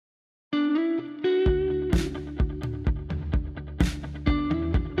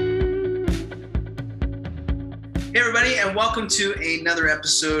Hey, everybody, and welcome to another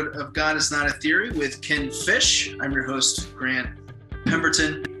episode of God is Not a Theory with Ken Fish. I'm your host, Grant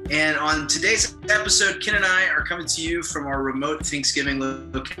Pemberton. And on today's episode, Ken and I are coming to you from our remote Thanksgiving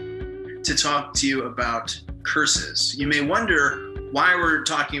location to talk to you about curses. You may wonder why we're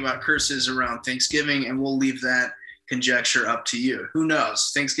talking about curses around Thanksgiving, and we'll leave that conjecture up to you. Who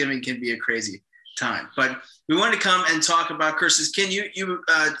knows? Thanksgiving can be a crazy time. But we wanted to come and talk about curses. Ken, you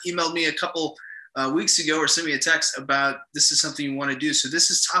emailed me a couple weeks ago or sent me a text about this is something you want to do. So this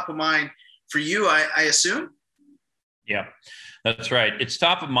is top of mind for you, I assume? Yeah, that's right. It's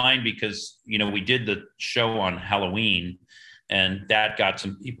top of mind because, we did the show on Halloween and that got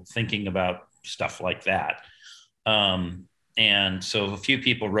some people thinking about stuff like that. And so a few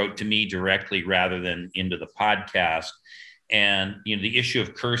people wrote to me directly rather than into the podcast. And, the issue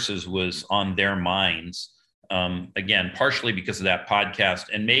of curses was on their minds. Again, partially because of that podcast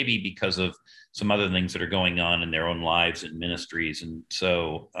and maybe because of some other things that are going on in their own lives and ministries. And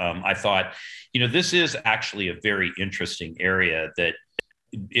so I thought, this is actually a very interesting area that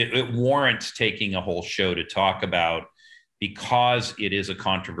it warrants taking a whole show to talk about because it is a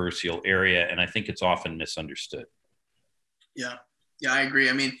controversial area. And I think it's often misunderstood. Yeah, I agree.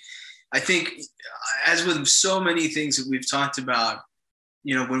 I mean, I think as with so many things that we've talked about,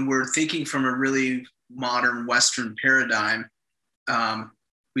 when we're thinking from a really modern Western paradigm,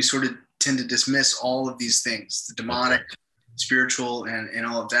 we sort of tend to dismiss all of these things, the demonic, spiritual, and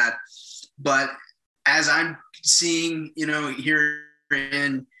all of that. But as I'm seeing, here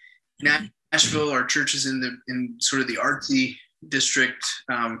in Nashville, our churches in sort of the artsy district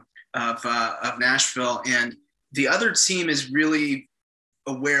of Nashville, and the other team is really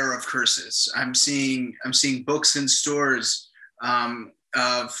aware of curses. I'm seeing books in stores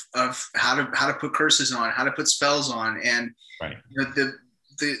of how to put curses on, how to put spells on, and right.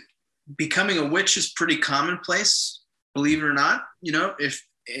 The becoming a witch is pretty commonplace, believe it or not.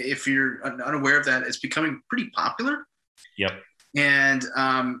 If you're unaware of that, it's becoming pretty popular. Yep. And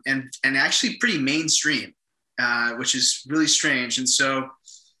actually pretty mainstream, which is really strange. And so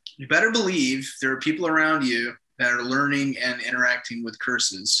you better believe there are people around you that are learning and interacting with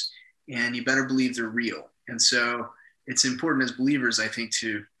curses, and you better believe they're real. And so it's important as believers, I think,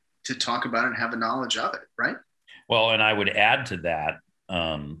 to talk about it and have a knowledge of it, right? Well, and I would add to that,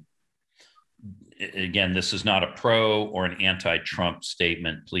 again, this is not a pro or an anti-Trump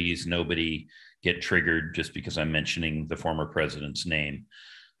statement. Please, nobody get triggered just because I'm mentioning the former president's name.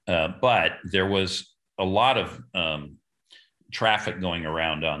 But there was a lot of traffic going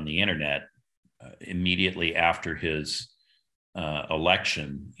around on the internet immediately after his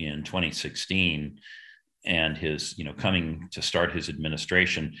election in 2016 and his, coming to start his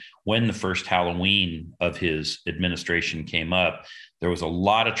administration. When the first Halloween of his administration came up, there was a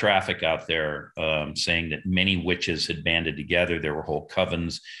lot of traffic out there saying that many witches had banded together. There were whole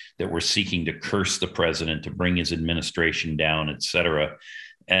covens that were seeking to curse the president, to bring his administration down, et cetera.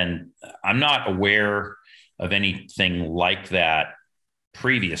 And I'm not aware of anything like that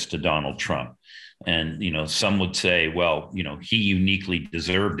previous to Donald Trump. And, some would say, well, he uniquely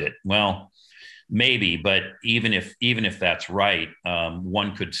deserved it. Well, maybe, but even if that's right,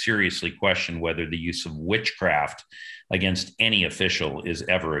 one could seriously question whether the use of witchcraft against any official is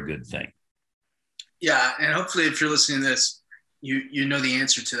ever a good thing. Yeah, and hopefully, if you're listening to this, you know the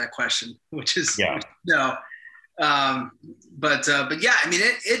answer to that question, which is no. But yeah, I mean,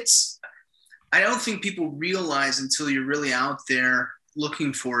 it's. I don't think people realize until you're really out there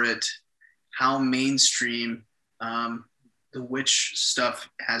looking for it how mainstream the witch stuff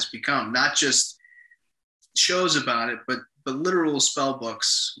has become. Not just shows about it, but literal spell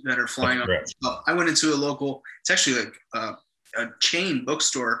books that are flying off. I went into a local, it's actually like a chain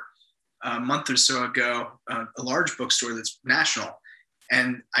bookstore a month or so ago, a large bookstore that's national.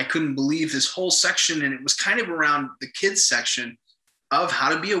 And I couldn't believe this whole section. And it was kind of around the kids section of how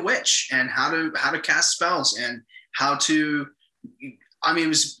to be a witch and how to cast spells and how to, I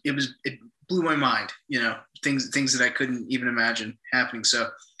mean, it blew my mind, things that I couldn't even imagine happening. So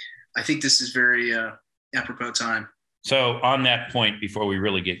I think this is very, apropos time. So on that point, before we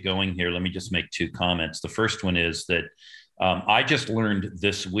really get going here, let me just make two comments. The first one is that I just learned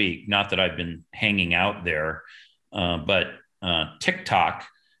this week, not that I've been hanging out there, but TikTok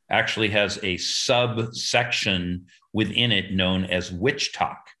actually has a subsection within it known as Witch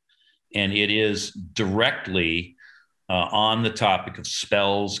Talk. And it is directly on the topic of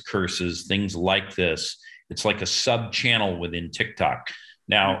spells, curses, things like this. It's like a sub-channel within TikTok.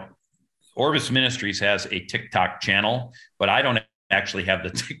 Now, Orbis Ministries has a TikTok channel, but I don't actually have the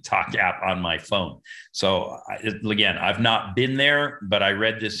TikTok app on my phone. So again, I've not been there, but I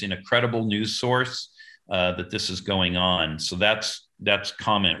read this in a credible news source that this is going on. So that's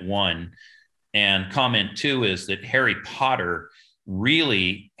comment one. And comment two is that Harry Potter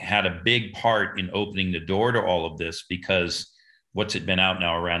really had a big part in opening the door to all of this, because what's it been out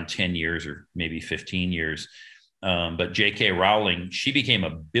now, around 10 years or maybe 15 years. But J.K. Rowling, she became a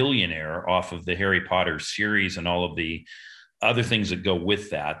billionaire off of the Harry Potter series and all of the other things that go with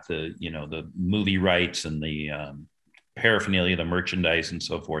that, the movie rights and the paraphernalia, the merchandise and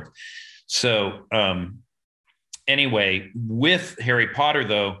so forth. So anyway, with Harry Potter,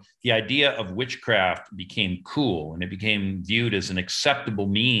 though, the idea of witchcraft became cool, and it became viewed as an acceptable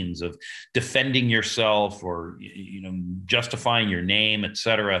means of defending yourself or, justifying your name,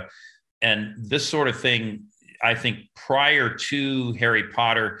 etc. And this sort of thing, I think prior to Harry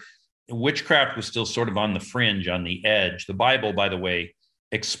Potter, witchcraft was still sort of on the fringe, on the edge. The Bible, by the way,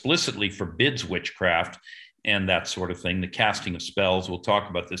 explicitly forbids witchcraft and that sort of thing, the casting of spells. We'll talk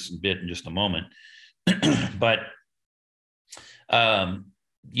about this a bit in just a moment. But,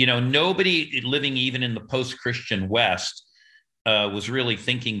 nobody living even in the post-Christian West was really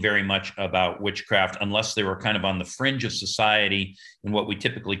thinking very much about witchcraft, unless they were kind of on the fringe of society in what we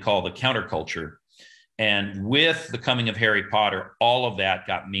typically call the counterculture. And with the coming of Harry Potter, all of that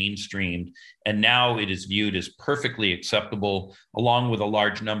got mainstreamed, and now it is viewed as perfectly acceptable, along with a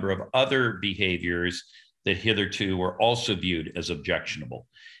large number of other behaviors that hitherto were also viewed as objectionable.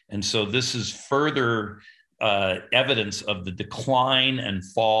 And so this is further evidence of the decline and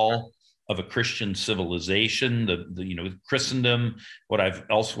fall of a Christian civilization, the Christendom, what I've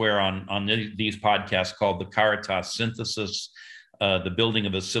elsewhere on these podcasts called the Caritas synthesis, the building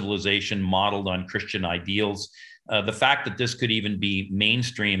of a civilization modeled on Christian ideals. The fact that this could even be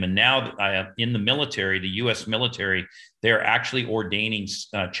mainstream, and now in the military, the U.S. military, they're actually ordaining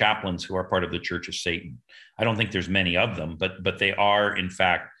chaplains who are part of the Church of Satan. I don't think there's many of them, but they are, in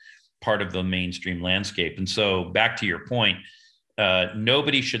fact, part of the mainstream landscape. And so back to your point,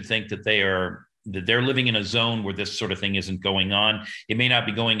 nobody should think that they're living in a zone where this sort of thing isn't going on. It may not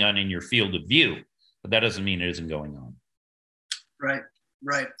be going on in your field of view, but that doesn't mean it isn't going on.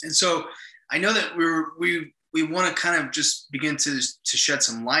 Right. And so I know that we want to kind of just begin to shed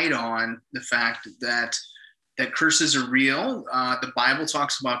some light on the fact that curses are real. The Bible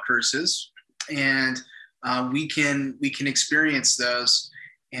talks about curses, and we can experience those.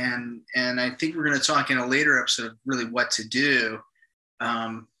 And I think we're going to talk in a later episode of really what to do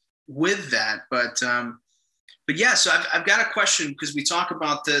with that. But yeah, so I've got a question, because we talk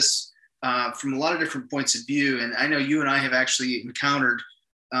about this from a lot of different points of view. And I know you and I have actually encountered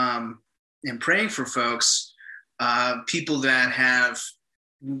in praying for folks, people that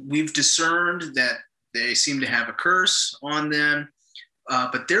we've discerned that they seem to have a curse on them,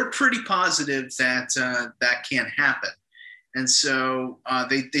 but they're pretty positive that that can't happen. And so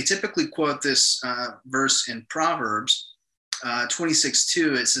they typically quote this verse in Proverbs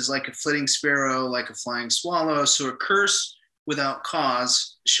 26:2. It says, like a flitting sparrow, like a flying swallow, so a curse without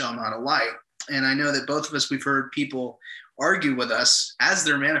cause shall not alight. And I know that both of us, we've heard people argue with us as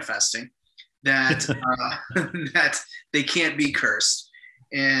they're manifesting that that they can't be cursed.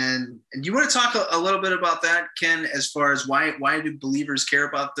 And do you want to talk a little bit about that, Ken, as far as why do believers care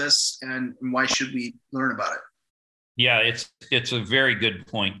about this, and why should we learn about it? Yeah, it's a very good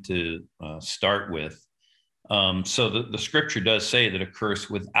point to start with. So the scripture does say that a curse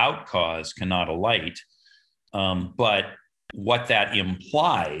without cause cannot alight, but what that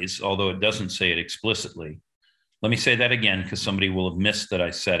implies, although it doesn't say it explicitly, let me say that again, because somebody will have missed that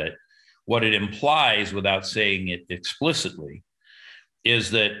I said it. What it implies, without saying it explicitly,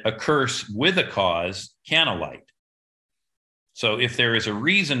 is that a curse with a cause can alight. So if there is a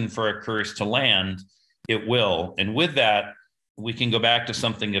reason for a curse to land, it will. And with that, we can go back to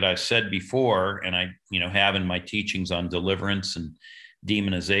something that I've said before, and I have in my teachings on deliverance and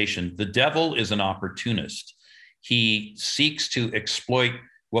demonization. The devil is an opportunist. He seeks to exploit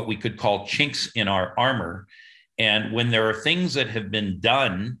what we could call chinks in our armor. And when there are things that have been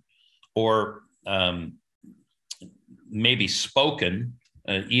done or maybe spoken,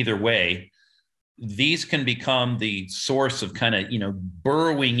 either way, these can become the source of kind of,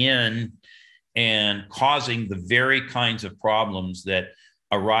 burrowing in and causing the very kinds of problems that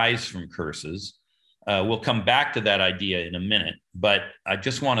arise from curses. We'll come back to that idea in a minute, but I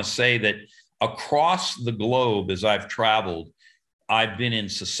just want to say that across the globe, as I've traveled, I've been in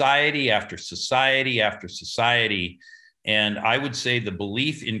society after society after society, and I would say the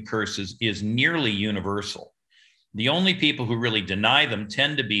belief in curses is nearly universal. The only people who really deny them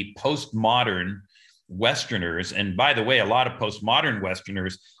tend to be postmodern Westerners. And by the way, a lot of postmodern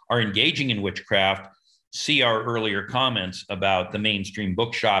Westerners are engaging in witchcraft see our earlier comments about the mainstream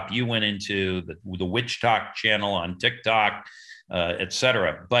bookshop. You went into the Witch Talk channel on TikTok, et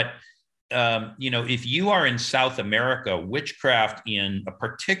cetera. But, if you are in South America, witchcraft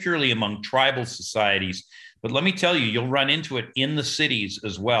particularly among tribal societies, but let me tell you, you'll run into it in the cities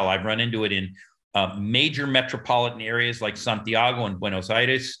as well. I've run into it in major metropolitan areas like Santiago and Buenos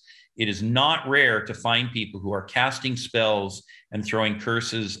Aires. It is not rare to find people who are casting spells and throwing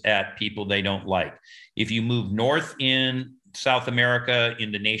curses at people they don't like. If you move north in South America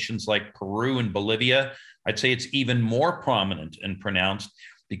into nations like Peru and Bolivia, I'd say it's even more prominent and pronounced,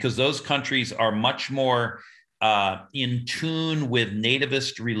 because those countries are much more in tune with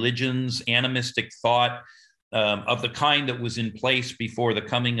nativist religions, animistic thought, of the kind that was in place before the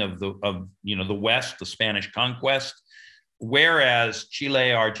coming of the West, the Spanish conquest. Whereas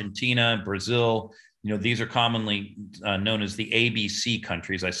Chile, Argentina, Brazil, these are commonly known as the ABC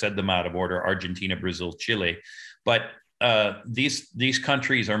countries. I said them out of order: Argentina, Brazil, Chile. But these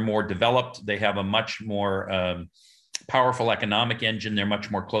countries are more developed. They have a much more powerful economic engine. They're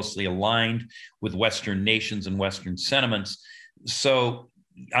much more closely aligned with Western nations and Western sentiments. So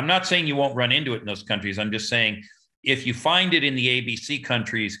I'm not saying you won't run into it in those countries. I'm just saying, if you find it in the ABC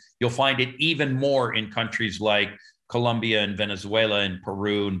countries, you'll find it even more in countries like Colombia and Venezuela and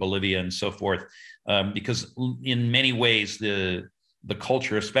Peru and Bolivia and so forth, because in many ways, the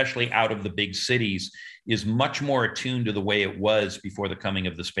culture, especially out of the big cities, is much more attuned to the way it was before the coming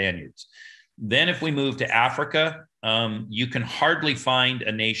of the Spaniards. Then if we move to Africa, you can hardly find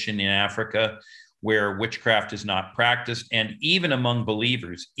a nation in Africa where witchcraft is not practiced. And even among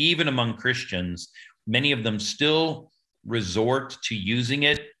believers, even among Christians, many of them still resort to using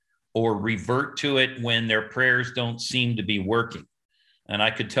it or revert to it when their prayers don't seem to be working. And I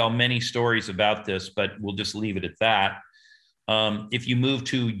could tell many stories about this, but we'll just leave it at that. If you move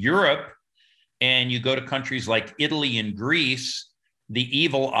to Europe and you go to countries like Italy and Greece, the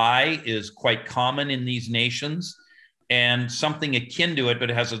evil eye is quite common in these nations, and something akin to it, but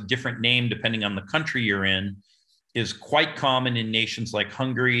it has a different name depending on the country you're in, is quite common in nations like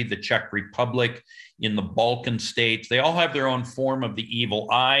Hungary, the Czech Republic, in the Balkan states. They all have their own form of the evil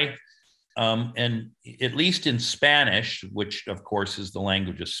eye. And at least in Spanish, which of course is the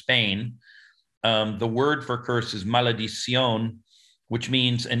language of Spain, the word for curse is maledición, which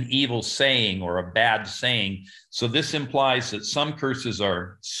means an evil saying or a bad saying. So this implies that some curses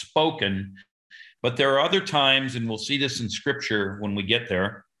are spoken, but there are other times, and we'll see this in scripture when we get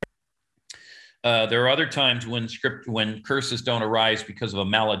there, there are other times when curses don't arise because of a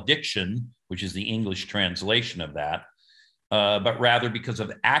malediction, which is the English translation of that, but rather because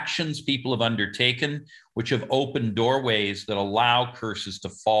of actions people have undertaken, which have opened doorways that allow curses to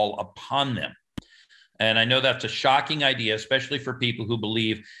fall upon them. And I know that's a shocking idea, especially for people who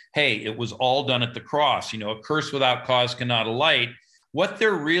believe, hey, it was all done at the cross. A curse without cause cannot alight. What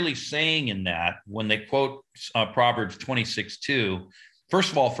they're really saying in that, when they quote Proverbs 26:2,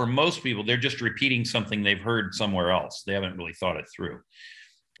 first of all, for most people, they're just repeating something they've heard somewhere else. They haven't really thought it through.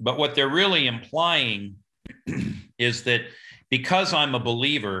 But what they're really implying is that because I'm a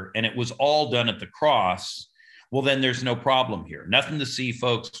believer and it was all done at the cross, well, then there's no problem here. Nothing to see,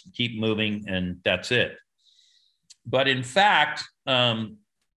 folks. Keep moving, and that's it. But in fact,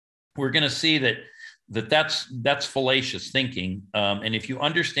 we're going to see that's fallacious thinking. And if you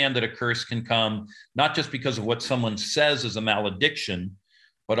understand that a curse can come not just because of what someone says is a malediction,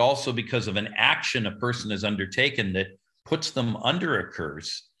 but also because of an action a person has undertaken that puts them under a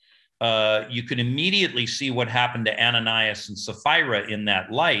curse, you can immediately see what happened to Ananias and Sapphira in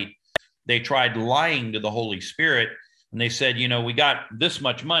that light. They tried lying to the Holy Spirit, and they said, we got this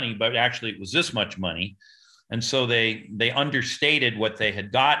much money, but actually it was this much money. And so they understated what they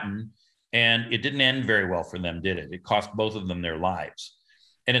had gotten, and it didn't end very well for them, did it? It cost both of them their lives.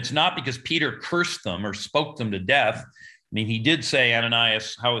 And it's not because Peter cursed them or spoke them to death. I mean, he did say,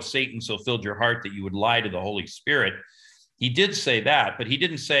 Ananias, how has Satan so filled your heart that you would lie to the Holy Spirit? He did say that, but he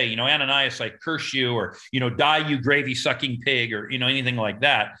didn't say, Ananias, I curse you, or, die, you gravy-sucking pig, or, anything like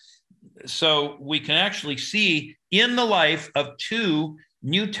that. So we can actually see in the life of two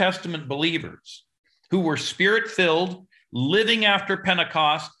New Testament believers who were spirit-filled, living after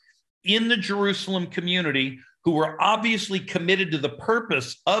Pentecost in the Jerusalem community, who were obviously committed to the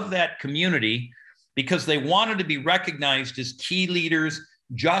purpose of that community because they wanted to be recognized as key leaders,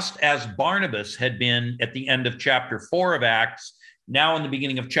 just as Barnabas had been at the end of chapter 4 of Acts. Now in the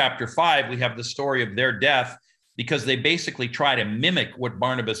beginning of chapter 5, we have the story of their death because they basically try to mimic what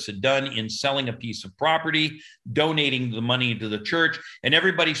Barnabas had done in selling a piece of property, donating the money to the church. And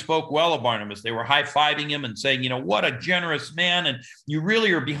everybody spoke well of Barnabas. They were high-fiving him and saying, what a generous man. And you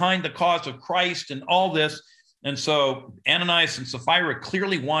really are behind the cause of Christ and all this. And so Ananias and Sapphira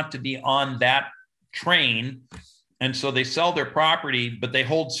clearly want to be on that train. And so they sell their property, but they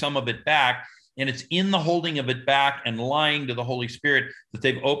hold some of it back. And it's in the holding of it back and lying to the Holy Spirit that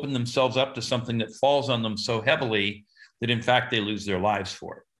they've opened themselves up to something that falls on them so heavily that, in fact, they lose their lives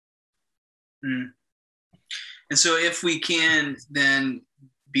for it. Mm. And so if we can then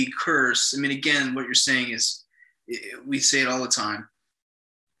be cursed, I mean, again, what you're saying is, we say it all the time.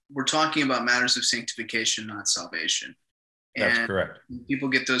 We're talking about matters of sanctification, not salvation. That's and correct. People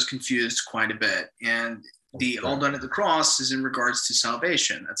get those confused quite a bit. And the all done at the cross is in regards to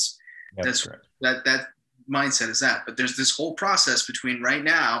salvation. That's correct. That mindset is that. But there's this whole process between right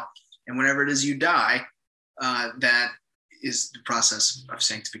now and whenever it is you die, that is the process of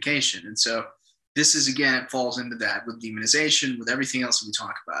sanctification. And so this is, again, it falls into that with demonization, with everything else that we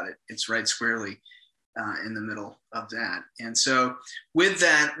talk about it. It's right squarely in the middle of that. And so with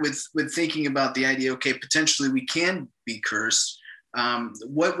that, with thinking about the idea, okay, potentially we can be cursed.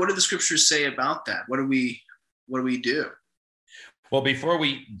 What do the scriptures say about that? What do we do? Well, before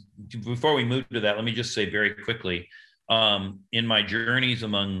we move to that, let me just say very quickly, in my journeys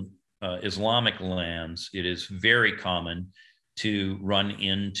among Islamic lands, it is very common to run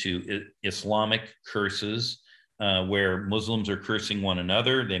into Islamic curses where Muslims are cursing one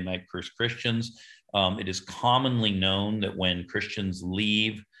another. They might curse Christians. It is commonly known that when Christians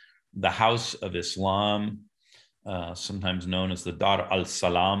leave the house of Islam, sometimes known as the Dar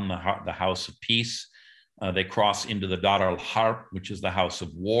al-Salam, the house of peace, they cross into the Dar al-Harb, which is the house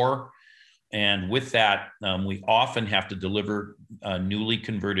of war. And with that, we often have to deliver newly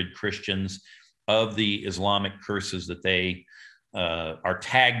converted Christians of the Islamic curses that they are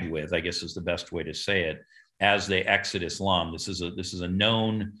tagged with, I guess is the best way to say it, as they exit Islam. This is a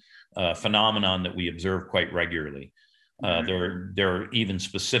known phenomenon that we observe quite regularly. There are even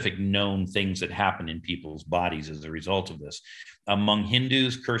specific known things that happen in people's bodies as a result of this. Among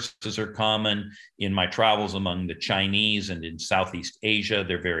Hindus, curses are common. In my travels among the Chinese and in Southeast Asia,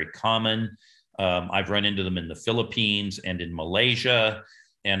 they're very common. I've run into them in the Philippines and in Malaysia.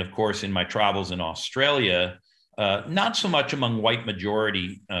 And of course, in my travels in Australia, not so much among white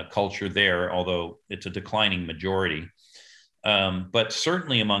majority culture there, although it's a declining majority. But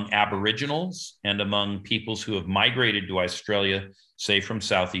certainly among Aboriginals and among peoples who have migrated to Australia, say from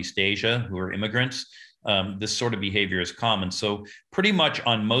Southeast Asia, who are immigrants, this sort of behavior is common. So pretty much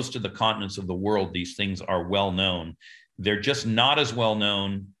on most of the continents of the world, these things are well known. They're just not as well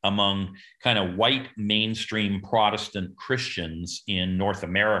known among kind of white mainstream Protestant Christians in North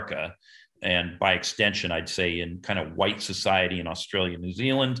America. And by extension, I'd say in kind of white society in Australia, New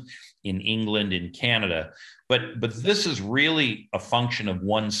Zealand, in England, in Canada. But this is really a function of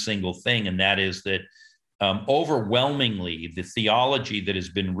one single thing, and that is that overwhelmingly, the theology that has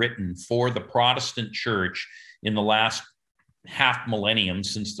been written for the Protestant church in the last half millennium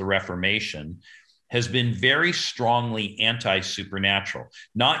since the Reformation has been very strongly anti-supernatural,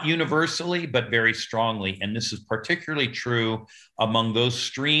 not universally, but very strongly. And this is particularly true among those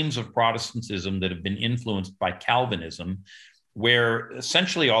streams of Protestantism that have been influenced by Calvinism, where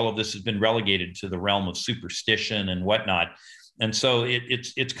essentially all of this has been relegated to the realm of superstition and whatnot. And so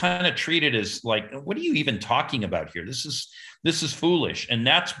it's kind of treated as like, what are you even talking about here? This is foolish. And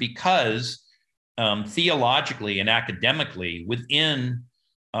that's because theologically and academically within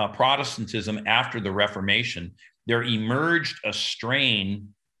Protestantism after the Reformation, there emerged a strain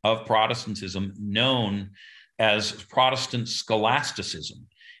of Protestantism known as Protestant scholasticism.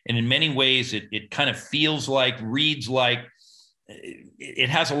 And in many ways, it kind of feels like, reads like, it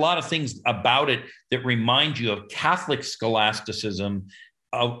has a lot of things about it that remind you of Catholic scholasticism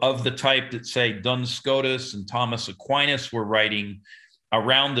of the type that, say, Duns Scotus and Thomas Aquinas were writing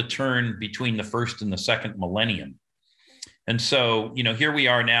around the turn between the first and the second millennium. And so, here we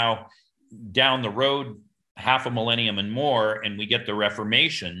are now down the road, half a millennium and more, and we get the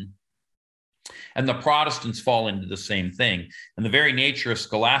Reformation, and the Protestants fall into the same thing. And the very nature of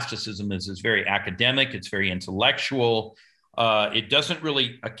scholasticism is very academic, it's very intellectual. It doesn't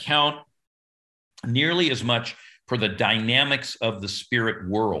really account nearly as much for the dynamics of the spirit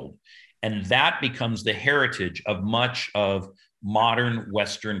world. And that becomes the heritage of much of modern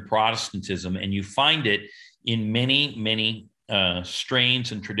Western Protestantism. And you find it in many, many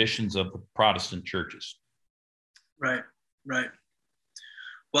strains and traditions of the Protestant churches. Right.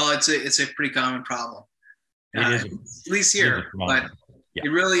 Well, it's a pretty common problem. It is, at least here, but It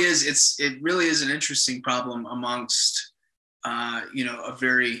really is. It really is an interesting problem amongst, a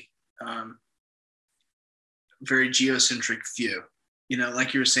very, very geocentric view.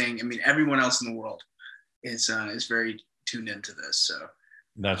 Like you were saying, I mean, everyone else in the world is very tuned into this. So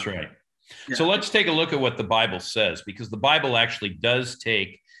that's right. Yeah. So let's take a look at what the Bible says, because the Bible actually does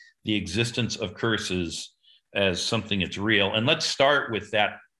take the existence of curses as something that's real. And let's start with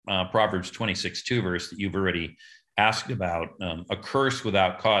that Proverbs 26:2 verse that you've already asked about. A curse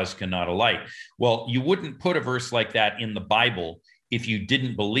without cause cannot alight. Well, you wouldn't put a verse like that in the Bible if you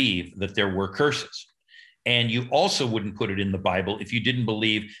didn't believe that there were curses. And you also wouldn't put it in the Bible if you didn't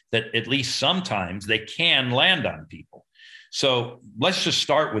believe that at least sometimes they can land on people. So let's just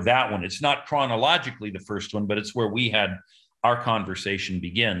start with that one. It's not chronologically the first one, but it's where we had our conversation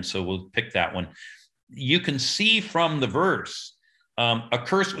begin. So we'll pick that one. You can see from the verse, a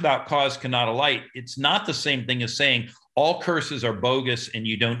curse without cause cannot alight. It's not the same thing as saying all curses are bogus and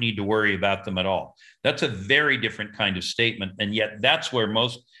you don't need to worry about them at all. That's a very different kind of statement. And yet that's where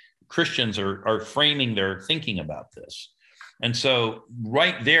most Christians are framing their thinking about this. And so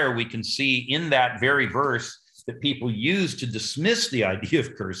right there, we can see in that very verse that people use to dismiss the idea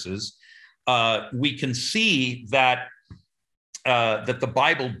of curses, we can see that that the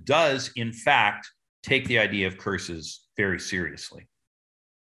Bible does, in fact, take the idea of curses very seriously.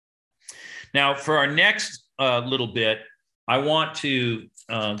 Now, for our next little bit, I want to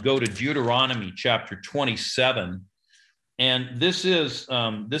go to Deuteronomy chapter 27. And this is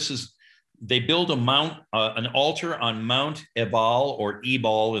they build an altar on Mount Ebal, or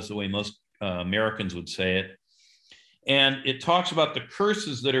Ebal is the way most Americans would say it. And it talks about the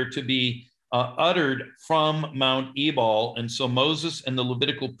curses that are to be uttered from Mount Ebal. And so Moses and the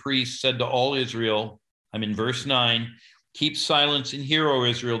Levitical priests said to all Israel, I'm in verse 9, keep silence and hear, O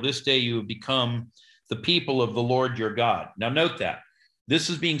Israel, this day you have become the people of the Lord your God. Now note that. This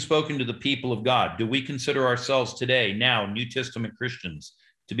is being spoken to the people of God. Do we consider ourselves today, now, New Testament Christians,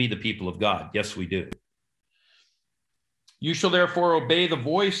 to be the people of God? Yes, we do. You shall therefore obey the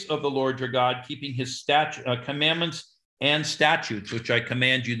voice of the Lord your God, keeping his commandments and statutes, which I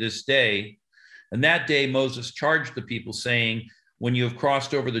command you this day. And that day Moses charged the people, saying, when you have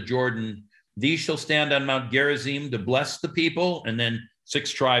crossed over the Jordan, these shall stand on Mount Gerizim to bless the people. And then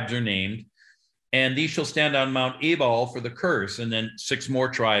 6 tribes are named. And these shall stand on Mount Ebal for the curse. And then 6 more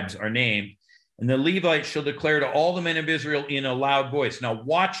tribes are named. And the Levites shall declare to all the men of Israel in a loud voice. Now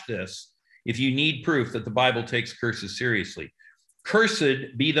watch this if you need proof that the Bible takes curses seriously.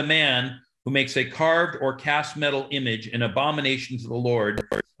 Cursed be the man who makes a carved or cast metal image, an abomination to the Lord,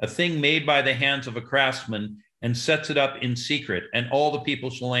 a thing made by the hands of a craftsman, and sets it up in secret. And all the people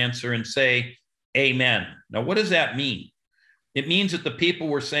shall answer and say, Amen. Now, what does that mean? It means that the people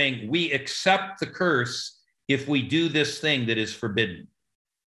were saying, we accept the curse if we do this thing that is forbidden.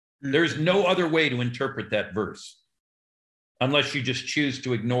 There's no other way to interpret that verse, unless you just choose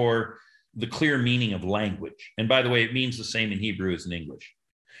to ignore the clear meaning of language. And by the way, it means the same in Hebrew as in English.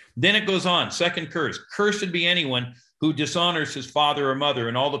 Then it goes on, second curse. Cursed be anyone who dishonors his father or mother,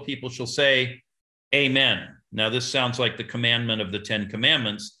 and all the people shall say, Amen. Now, this sounds like the commandment of the 10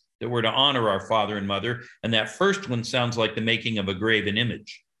 commandments, that we're to honor our father and mother. And that first one sounds like the making of a graven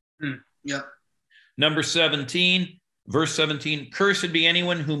image. Yep. Number 17, verse 17, cursed be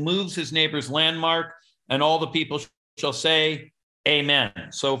anyone who moves his neighbor's landmark, and all the people shall say, Amen.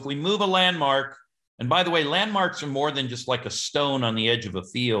 So if we move a landmark, and by the way, landmarks are more than just like a stone on the edge of a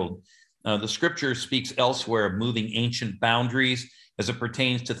field. The scripture speaks elsewhere of moving ancient boundaries as it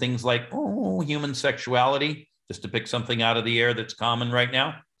pertains to things like, human sexuality, just to pick something out of the air that's common right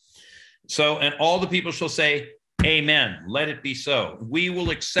now. So, and all the people shall say, Amen. Let it be so. We will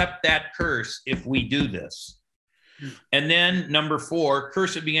accept that curse if we do this. And then number 4,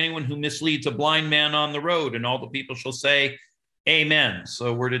 cursed be anyone who misleads a blind man on the road, and all the people shall say, Amen.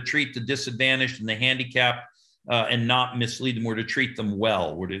 So we're to treat the disadvantaged and the handicapped and not mislead them. We're to treat them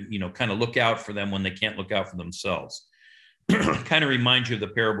well. We're to, kind of look out for them when they can't look out for themselves. Kind of reminds you of the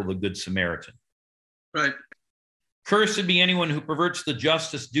parable of the Good Samaritan. Right. Cursed be anyone who perverts the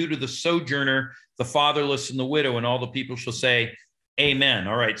justice due to the sojourner, the fatherless, and the widow, and all the people shall say, Amen.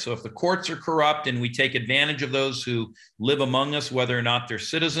 All right, so if the courts are corrupt and we take advantage of those who live among us, whether or not they're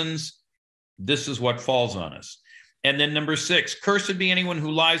citizens, this is what falls on us. And then number 6, cursed be anyone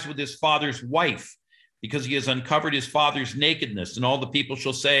who lies with his father's wife, because he has uncovered his father's nakedness, and all the people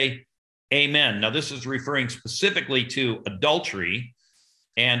shall say, Amen. Now, this is referring specifically to adultery,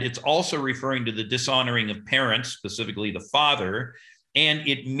 and it's also referring to the dishonoring of parents, specifically the father, and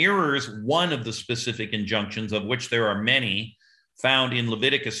it mirrors one of the specific injunctions, of which there are many, found in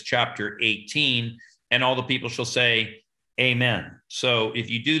Leviticus chapter 18, and all the people shall say, Amen. So if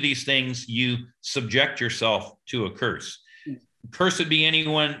you do these things, you subject yourself to a curse. Cursed be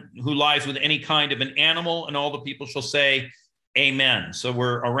anyone who lies with any kind of an animal, and all the people shall say, amen. So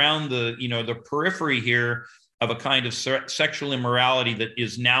we're around the periphery here of a kind of sexual immorality that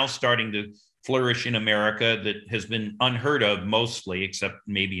is now starting to flourish in America, that has been unheard of mostly, except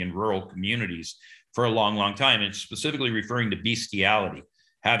maybe in rural communities, for a long, long time. It's specifically referring to bestiality,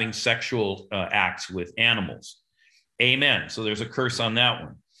 having sexual acts with animals. Amen. So there's a curse on that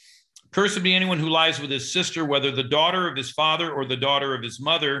one. Cursed be anyone who lies with his sister, whether the daughter of his father or the daughter of his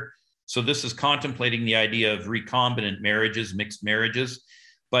mother. So this is contemplating the idea of recombinant marriages, mixed marriages.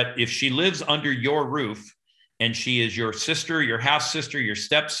 But if she lives under your roof and she is your sister, your half-sister, your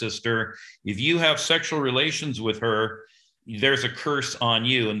stepsister, if you have sexual relations with her, there's a curse on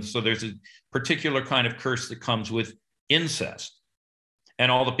you. And so there's a particular kind of curse that comes with incest.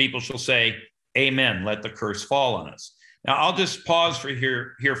 And all the people shall say, amen, let the curse fall on us. Now, I'll just pause for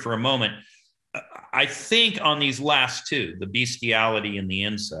here for a moment. I think on these last two, the bestiality and the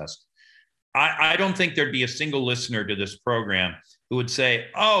incest, I don't think there'd be a single listener to this program who would say,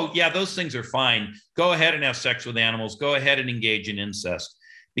 oh, yeah, those things are fine. Go ahead and have sex with animals. Go ahead and engage in incest.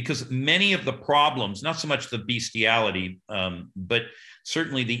 Because many of the problems, not so much the bestiality, but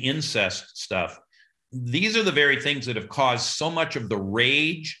certainly the incest stuff, these are the very things that have caused so much of the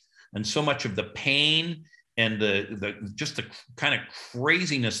rage and so much of the pain and the kind of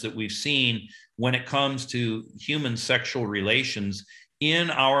craziness that we've seen when it comes to human sexual relations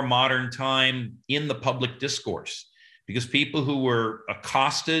in our modern time in the public discourse. Because people who were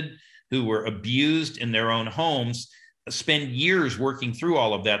accosted, who were abused in their own homes, spend years working through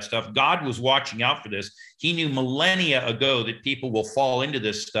all of that stuff. God was watching out for this. He knew millennia ago that people will fall into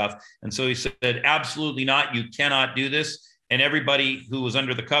this stuff. And so he said, absolutely not. You cannot do this. And everybody who was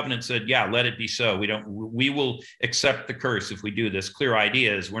under the covenant said, yeah, let it be so. We will accept the curse if we do this. Clear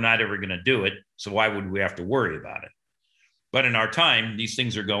idea is we're not ever going to do it. So why would we have to worry about it? But in our time, these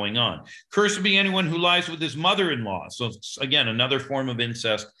things are going on. Cursed be anyone who lies with his mother-in-law. So again, another form of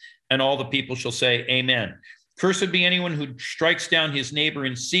incest. And all the people shall say, amen. Cursed be anyone who strikes down his neighbor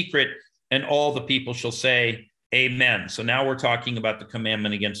in secret, and all the people shall say, amen. So now we're talking about the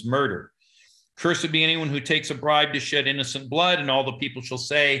commandment against murder. Cursed be anyone who takes a bribe to shed innocent blood, and all the people shall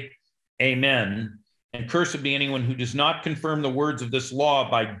say, amen. And cursed be anyone who does not confirm the words of this law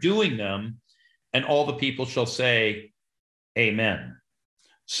by doing them, and all the people shall say, amen.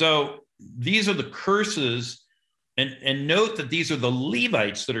 So these are the curses, and note that these are the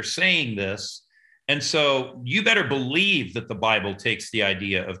Levites that are saying this. And so you better believe that the Bible takes the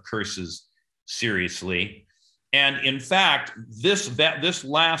idea of curses seriously. And in fact, this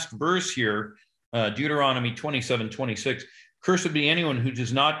last verse here, Deuteronomy 27:26, cursed be anyone who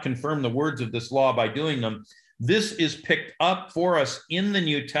does not confirm the words of this law by doing them. This is picked up for us in the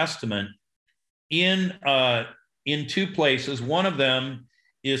New Testament in two places. One of them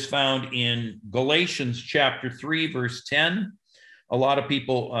is found in Galatians chapter 3, verse 10. A lot of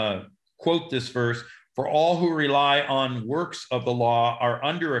people quote this verse, for all who rely on works of the law are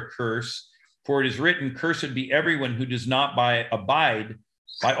under a curse, for it is written, cursed be everyone who does not abide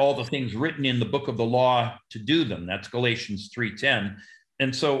by all the things written in the book of the law to do them. That's Galatians 3:10.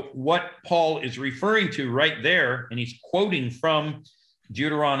 And so what Paul is referring to right there, and he's quoting from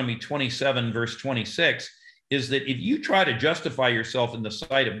Deuteronomy 27, verse 26, is that if you try to justify yourself in the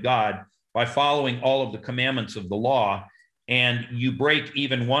sight of God by following all of the commandments of the law, and you break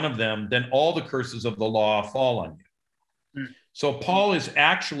even one of them, then all the curses of the law fall on you. So Paul is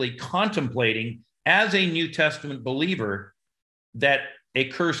actually contemplating, as a New Testament believer, that a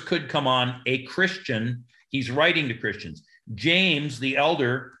curse could come on a Christian. He's writing to Christians. James, the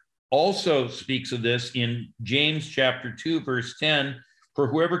elder, also speaks of this in James chapter 2, verse 10. For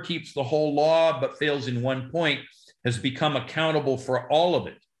whoever keeps the whole law but fails in one point has become accountable for all of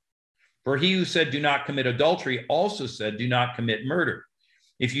it. For he who said, do not commit adultery, also said, do not commit murder.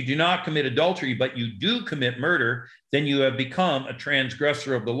 If you do not commit adultery, but you do commit murder, then you have become a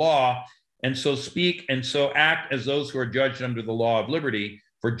transgressor of the law, and so speak and so act as those who are judged under the law of liberty.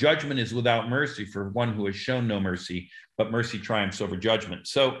 For judgment is without mercy for one who has shown no mercy, but mercy triumphs over judgment.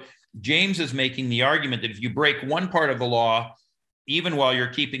 So James is making the argument that if you break one part of the law, even while you're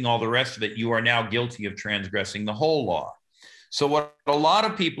keeping all the rest of it, you are now guilty of transgressing the whole law. So what a lot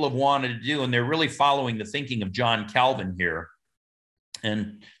of people have wanted to do, and they're really following the thinking of John Calvin here,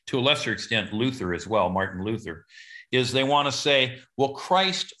 and to a lesser extent, Luther as well, Martin Luther, is they want to say, well,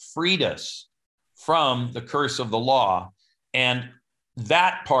 Christ freed us from the curse of the law. And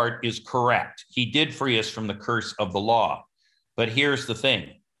that part is correct. He did free us from the curse of the law. But here's the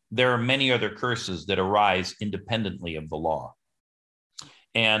thing. There are many other curses that arise independently of the law.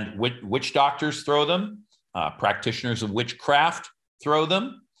 And witch doctors throw them. Practitioners of witchcraft throw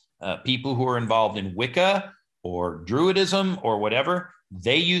them. People who are involved in Wicca or Druidism or whatever,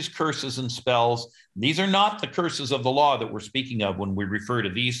 they use curses and spells. These are not the curses of the law that we're speaking of when we refer to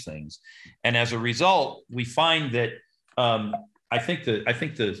these things. And as a result, we find that I think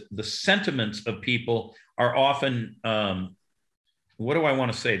the sentiments of people are often, what do I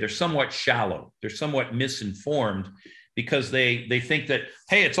want to say? They're somewhat shallow. They're somewhat misinformed because they think that,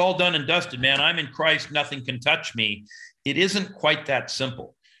 hey, it's all done and dusted, man. I'm in Christ. Nothing can touch me. It isn't quite that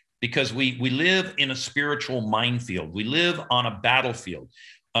simple, because we live in a spiritual minefield. We live on a battlefield.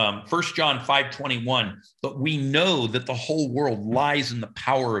 1 John 5:21, but we know that the whole world lies in the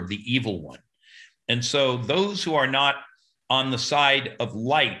power of the evil one. And so those who are not on the side of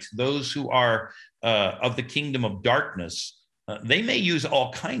light, those who are of the kingdom of darkness, they may use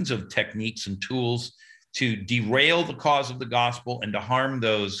all kinds of techniques and tools to derail the cause of the gospel and to harm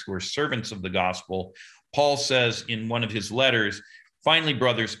those who are servants of the gospel. Paul says in one of his letters, finally,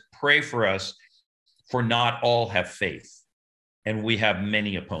 brothers, pray for us, for not all have faith, and we have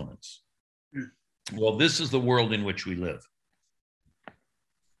many opponents. Well, this is the world in which we live.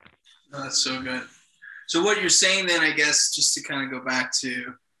 Oh, that's so good. So what you're saying then, I guess, just to kind of go back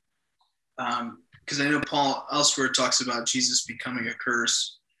to, because I know Paul elsewhere talks about Jesus becoming a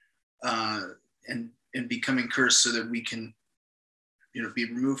curse, and becoming cursed so that we can, be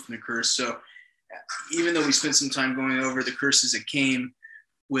removed from the curse. So even though we spent some time going over the curses that came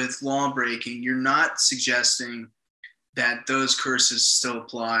with law breaking, you're not suggesting that those curses still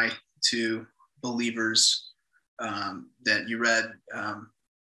apply to believers that you read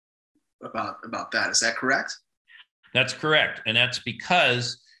about that. Is that correct? That's correct. And that's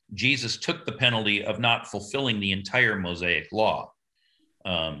because Jesus took the penalty of not fulfilling the entire Mosaic law.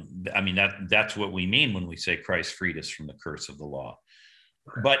 That's what we mean when we say Christ freed us from the curse of the law.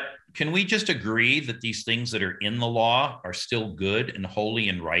 Okay. But can we just agree that these things that are in the law are still good and holy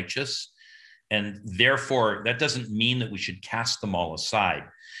and righteous? And therefore, that doesn't mean that we should cast them all aside.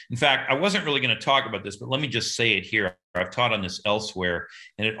 In fact, I wasn't really going to talk about this, but let me just say it here. I've taught on this elsewhere,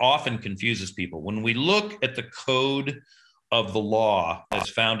 and it often confuses people. When we look at the code of the law as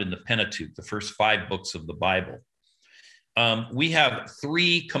found in the Pentateuch, the first 5 books of the Bible, we have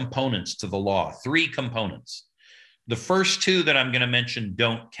 3 components to the law, 3 components. The first 2 that I'm going to mention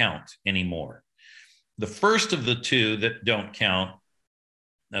don't count anymore. The first of the 2 that don't count,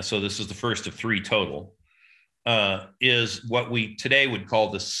 so this is the first of 3 total, is what we today would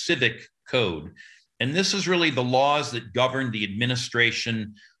call the civic code. And this is really the laws that govern the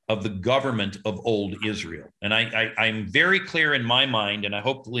administration of the government of old Israel. And I'm very clear in my mind, and I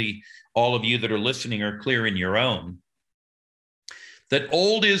hopefully all of you that are listening are clear in your own, that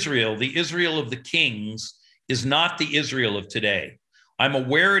old Israel, the Israel of the kings, is not the Israel of today. I'm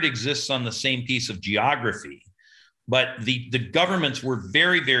aware it exists on the same piece of geography, but the governments were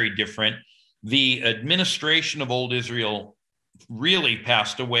very, very different. The administration of old Israel really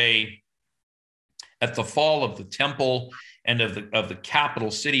passed away at the fall of the temple and of the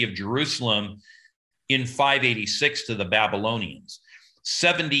capital city of Jerusalem in 586 to the Babylonians.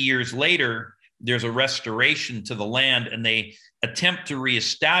 70 years later, there's a restoration to the land, and they attempt to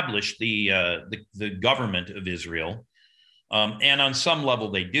reestablish the government of Israel. And on some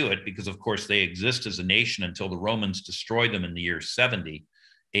level, they do it because, of course, they exist as a nation until the Romans destroy them in the year 70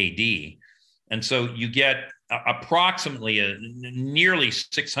 AD. And so you get approximately a nearly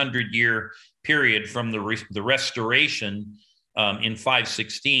 600-year period from the restoration in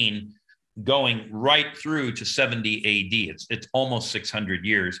 516 going right through to 70 AD. It's almost 600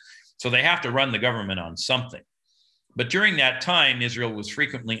 years. So they have to run the government on something. But during that time, Israel was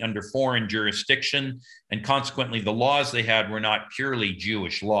frequently under foreign jurisdiction, and consequently, the laws they had were not purely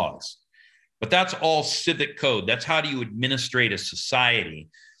Jewish laws. But that's all civic code. That's how do you administrate a society.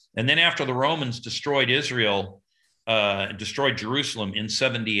 And then after the Romans destroyed Israel, destroyed Jerusalem in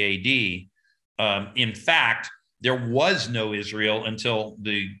 70 AD, in fact, there was no Israel until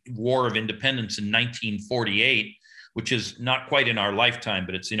the War of Independence in 1948, which is not quite in our lifetime,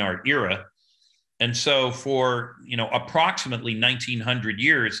 but it's in our era. And so for, approximately 1900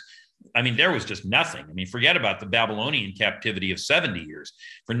 years, there was just nothing. Forget about the Babylonian captivity of 70 years.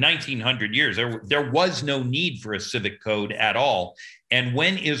 For 1900 years, there was no need for a civic code at all. And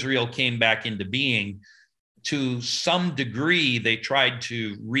when Israel came back into being, to some degree, they tried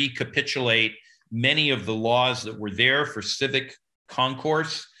to recapitulate many of the laws that were there for civic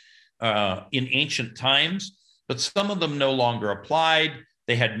concourse in ancient times, but some of them no longer applied.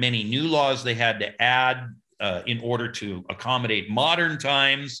 They had many new laws they had to add in order to accommodate modern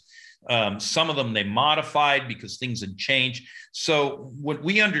times. Some of them they modified because things had changed. So what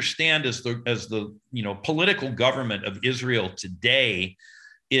we understand as the political government of Israel today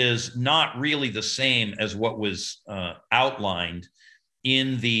is not really the same as what was outlined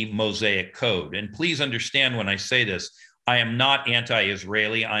in the Mosaic Code. And please understand when I say this, I am not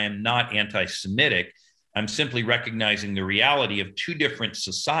anti-Israeli. I am not anti-Semitic. I'm simply recognizing the reality of two different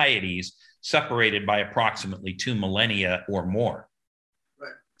societies separated by approximately 2 millennia or more.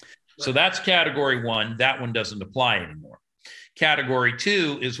 Right. So that's category one. That one doesn't apply anymore. Category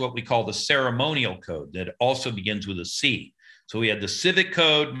two is what we call the ceremonial code that also begins with a C. So we had the civic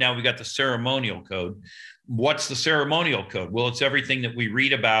code. Now we got the ceremonial code. What's the ceremonial code? Well, it's everything that we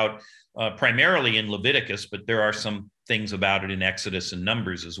read about primarily in Leviticus, but there are some things about it in Exodus and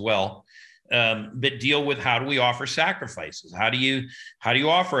Numbers as well, that deal with how do we offer sacrifices? How do you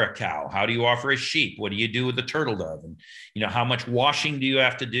offer a cow? How do you offer a sheep? What do you do with the turtle dove? And how much washing do you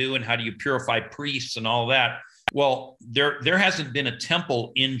have to do? And how do you purify priests and all that? Well, there hasn't been a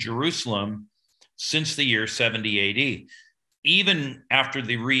temple in Jerusalem since the year 70 AD. Even after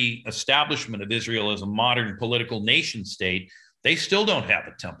the reestablishment of Israel as a modern political nation state, they still don't have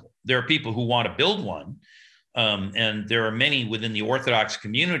a temple. There are people who want to build one. And there are many within the Orthodox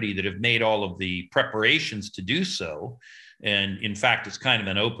community that have made all of the preparations to do so. And in fact, it's kind of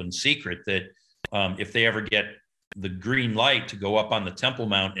an open secret that if they ever get the green light to go up on the Temple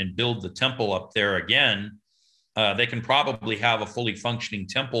Mount and build the temple up there again, they can probably have a fully functioning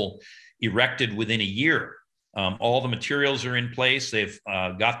temple erected within a year. All the materials are in place. They've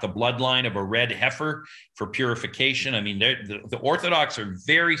got the bloodline of a red heifer for purification. I mean, the Orthodox are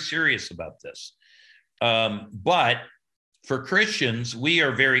very serious about this. But for Christians, we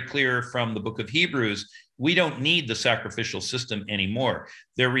are very clear from the book of Hebrews, we don't need the sacrificial system anymore.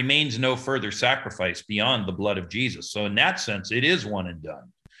 There remains no further sacrifice beyond the blood of Jesus. So in that sense, it is one and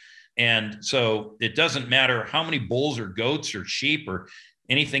done. And so it doesn't matter how many bulls or goats or sheep or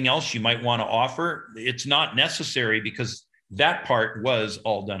anything else you might want to offer. It's not necessary because that part was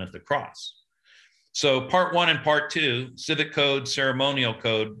all done at the cross. So part one and part two, civic code, ceremonial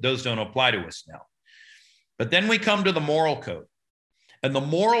code, those don't apply to us now. But then we come to the moral code. And the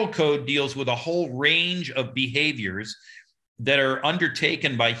moral code deals with a whole range of behaviors that are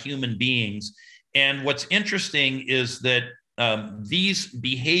undertaken by human beings. And what's interesting is that these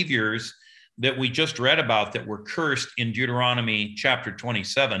behaviors that we just read about that were cursed in Deuteronomy chapter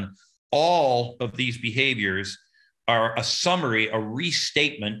 27, all of these behaviors are a summary, a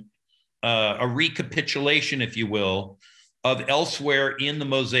restatement, a recapitulation, if you will, of elsewhere in the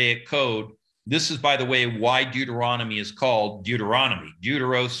Mosaic Code. This is, by the way, why Deuteronomy is called Deuteronomy.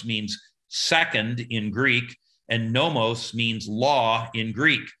 Deuteros means second in Greek, and nomos means law in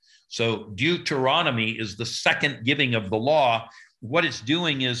Greek. So Deuteronomy is the second giving of the law. What it's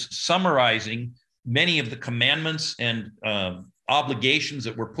doing is summarizing many of the commandments and obligations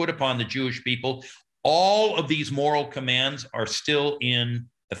that were put upon the Jewish people. All of these moral commands are still in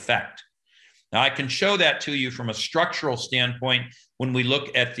effect. Now, I can show that to you from a structural standpoint when we look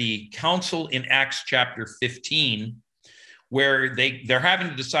at the council in Acts chapter 15, where they're having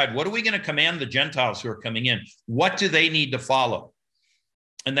to decide, what are we going to command the Gentiles who are coming in? What do they need to follow?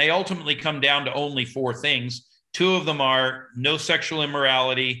 And they ultimately come down to only 4 things. 2 of them are no sexual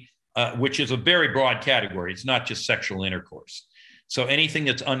immorality, which is a very broad category. It's not just sexual intercourse. So anything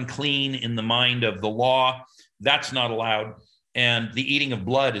that's unclean in the mind of the law, that's not allowed. And the eating of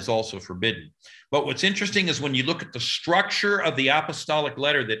blood is also forbidden. But what's interesting is when you look at the structure of the apostolic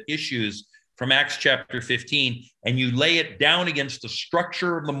letter that issues from Acts chapter 15, and you lay it down against the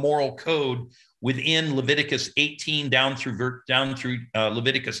structure of the moral code within Leviticus 18 down through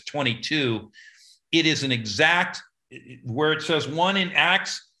Leviticus 22, it is an exact, where it says 1 in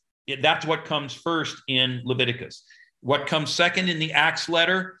Acts, that's what comes first in Leviticus. What comes second in the Acts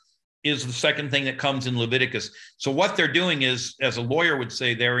letter is the second thing that comes in Leviticus. So what they're doing is, as a lawyer would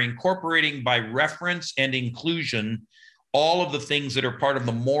say, they're incorporating by reference and inclusion all of the things that are part of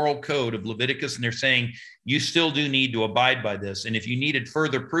the moral code of Leviticus. And they're saying, you still do need to abide by this. And if you needed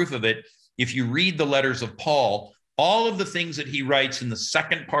further proof of it, if you read the letters of Paul, all of the things that he writes in the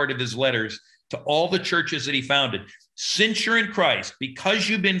second part of his letters to all the churches that he founded, since you're in Christ, because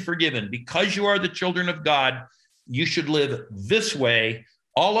you've been forgiven, because you are the children of God, you should live this way.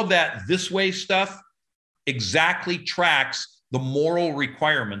 All of that this way stuff exactly tracks the moral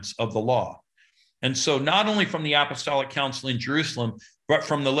requirements of the law. And so not only from the Apostolic Council in Jerusalem, but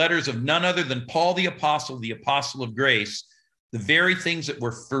from the letters of none other than Paul the apostle of grace, the very things that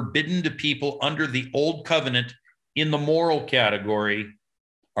were forbidden to people under the old covenant in the moral category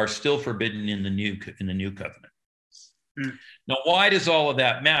are still forbidden in the new covenant. Now, why does all of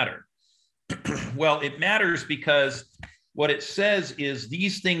that matter? Well, it matters because what it says is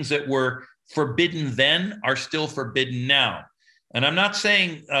these things that were forbidden then are still forbidden now. And I'm not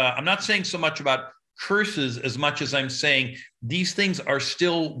saying so much about curses as much as I'm saying these things are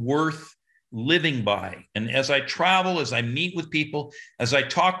still worth living by. And as I travel, as I meet with people, as I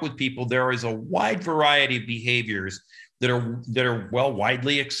talk with people, there is a wide variety of behaviors that are well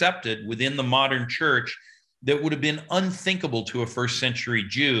widely accepted within the modern church that would have been unthinkable to a first century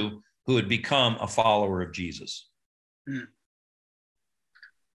Jew who had become a follower of Jesus.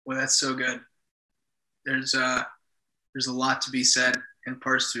 Well, that's so good. There's a lot to be said and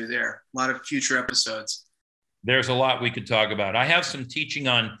parsed through there. A lot of future episodes. There's a lot we could talk about. I have some teaching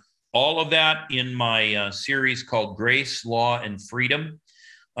on all of that in my series called Grace, Law, and Freedom.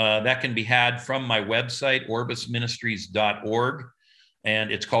 That can be had from my website, orbisministries.org.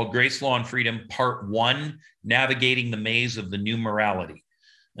 And it's called Grace, Law, and Freedom, Part 1, Navigating the Maze of the New Morality.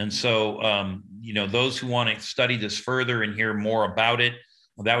 And so, those who want to study this further and hear more about it,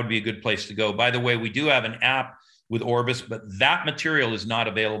 well, that would be a good place to go. By the way, we do have an app with Orbis, but that material is not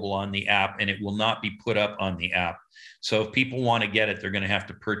available on the app and it will not be put up on the app. So if people want to get it, they're going to have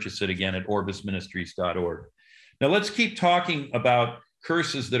to purchase it again at orbisministries.org. Now let's keep talking about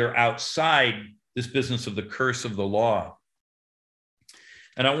curses that are outside this business of the curse of the law.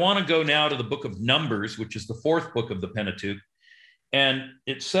 And I want to go now to the book of Numbers, which is the fourth book of the Pentateuch. And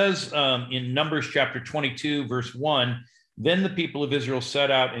it says in Numbers chapter 22, verse 1, then the people of Israel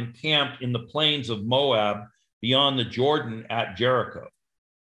set out and camped in the plains of Moab beyond the Jordan at Jericho.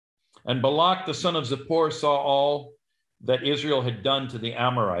 And Balak, the son of Zippor, saw all that Israel had done to the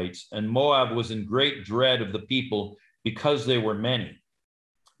Amorites, and Moab was in great dread of the people because they were many.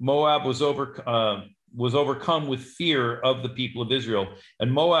 Moab was overcome with fear of the people of Israel.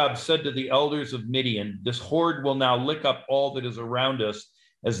 And Moab said to the elders of Midian, this horde will now lick up all that is around us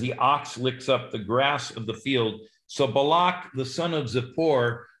as the ox licks up the grass of the field. So Balak, the son of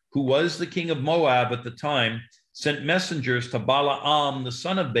Zippor, who was the king of Moab at the time, sent messengers to Balaam, the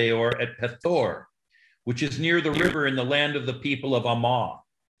son of Beor, at Pethor, which is near the river in the land of the people of Ammah,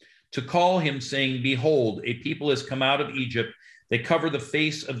 to call him, saying, behold, a people has come out of Egypt. They cover the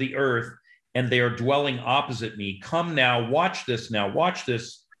face of the earth, and they are dwelling opposite me. Come now, watch this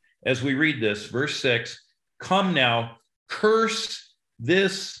as we read this. Verse 6, come now, curse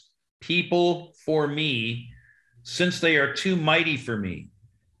this people for me, since they are too mighty for me.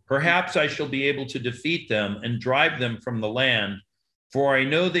 Perhaps I shall be able to defeat them and drive them from the land. For I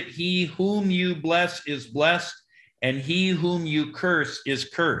know that he whom you bless is blessed, and he whom you curse is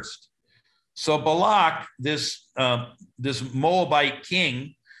cursed. So Balak, this Moabite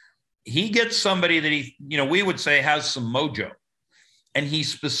king, he gets somebody that we would say has some mojo. And he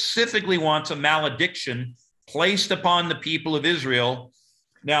specifically wants a malediction placed upon the people of Israel.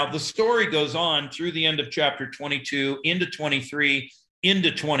 Now, the story goes on through the end of chapter 22, into 23,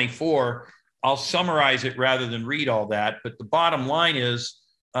 into 24. I'll summarize it rather than read all that. But the bottom line is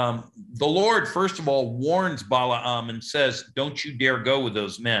the Lord, first of all, warns Balaam and says, don't you dare go with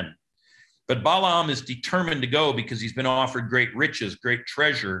those men. But Balaam is determined to go because he's been offered great riches, great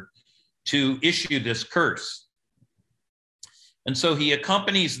treasure to issue this curse. And so he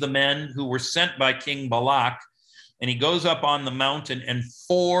accompanies the men who were sent by King Balak, and he goes up on the mountain, and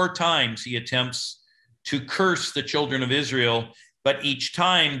 4 times he attempts to curse the children of Israel. But each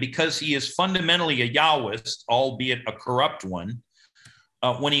time, because he is fundamentally a Yahwist, albeit a corrupt one,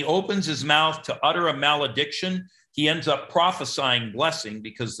 when he opens his mouth to utter a malediction, he ends up prophesying blessing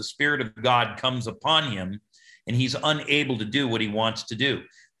because the Spirit of God comes upon him and he's unable to do what he wants to do.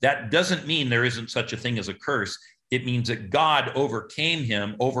 That doesn't mean there isn't such a thing as a curse. It means that God overcame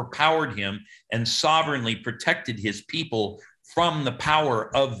him, overpowered him, and sovereignly protected his people from the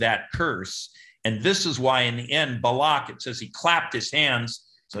power of that curse. And this is why in the end, Balak, it says he clapped his hands.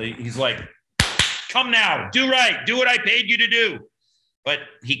 So he's like, come now, do right, do what I paid you to do. But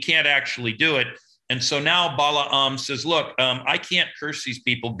he can't actually do it. And so now Balaam says, look, I can't curse these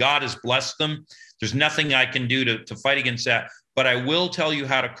people. God has blessed them. There's nothing I can do to fight against that. But I will tell you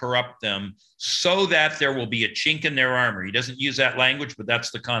how to corrupt them so that there will be a chink in their armor. He doesn't use that language, but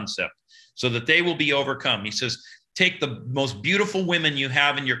that's the concept. So that they will be overcome. He says, take the most beautiful women you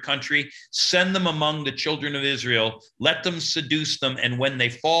have in your country, send them among the children of Israel, let them seduce them. And when they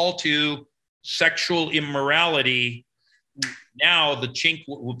fall to sexual immorality, now the chink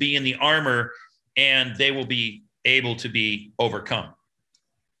will be in the armor and they will be able to be overcome.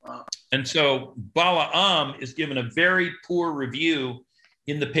 Wow. And so Balaam is given a very poor review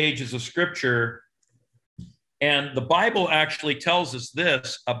in the pages of Scripture. And the Bible actually tells us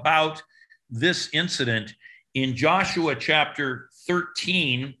this about this incident in Joshua chapter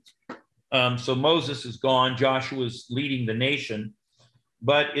 13, So Moses is gone. Joshua's leading the nation.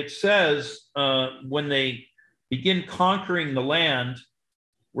 But it says when they begin conquering the land,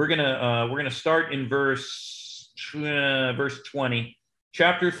 we're gonna start in verse 20,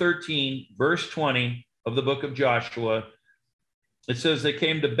 chapter 13, verse 20 of the book of Joshua. It says they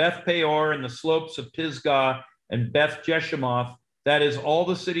came to Beth Peor and the slopes of Pisgah and Beth Jeshimoth, that is all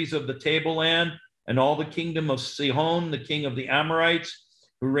the cities of the tableland, and all the kingdom of Sihon, the king of the Amorites,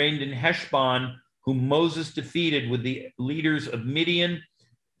 who reigned in Heshbon, whom Moses defeated with the leaders of Midian,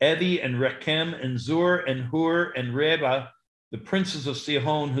 Evi and Rechem and Zur and Hur and Reba, the princes of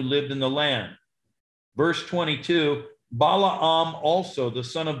Sihon who lived in the land. Verse 22, Balaam also, the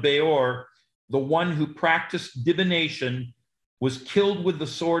son of Beor, the one who practiced divination, was killed with the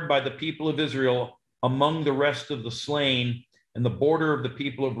sword by the people of Israel among the rest of the slain, and the border of the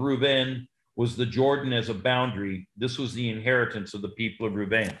people of Reuben was the Jordan as a boundary. This was the inheritance of the people of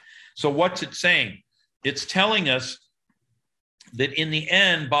Reuben. So what's it saying? It's telling us that in the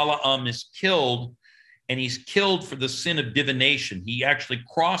end, Balaam is killed, and he's killed for the sin of divination. He actually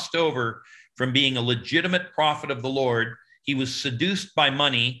crossed over from being a legitimate prophet of the Lord. He was seduced by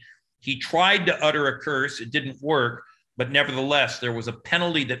money. He tried to utter a curse. It didn't work, but nevertheless, there was a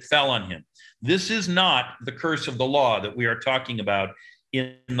penalty that fell on him. This is not the curse of the law that we are talking about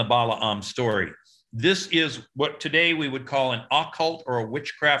in the Balaam story. This is what today we would call an occult or a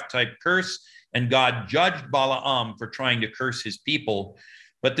witchcraft type curse, and God judged Balaam for trying to curse his people.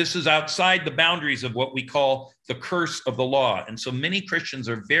 But this is outside the boundaries of what we call the curse of the law. And so many Christians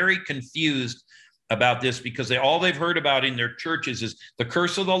are very confused about this because all they've heard about in their churches is the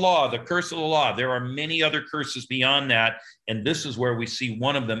curse of the law, the curse of the law. There are many other curses beyond that. And this is where we see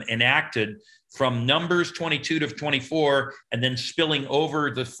one of them enacted from Numbers 22 to 24, and then spilling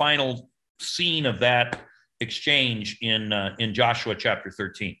over the final scene of that exchange in Joshua chapter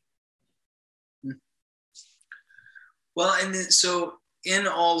 13. Well, and then, so in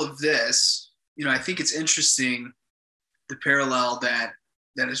all of this, I think it's interesting the parallel that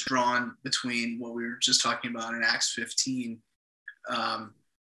is drawn between what we were just talking about in Acts 15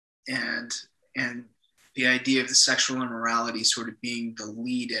 and the idea of the sexual immorality sort of being the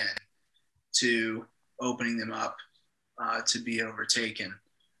lead-in to opening them up to be overtaken.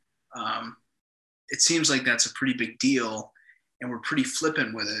 It seems like that's a pretty big deal, and we're pretty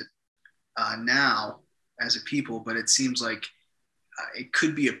flippant with it now as a people, but it seems like it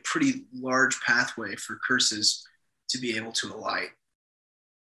could be a pretty large pathway for curses to be able to alight.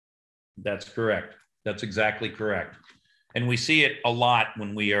 That's correct. That's exactly correct. And we see it a lot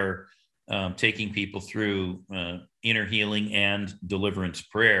when we are taking people through inner healing and deliverance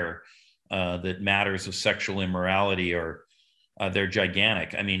prayer, that matters of sexual immorality are they're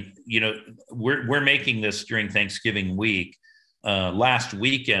gigantic. I mean, we're making this during Thanksgiving week. Last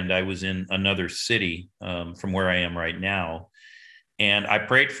weekend, I was in another city from where I am right now, and I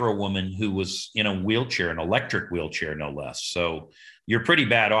prayed for a woman who was in a wheelchair, an electric wheelchair, no less. So you're pretty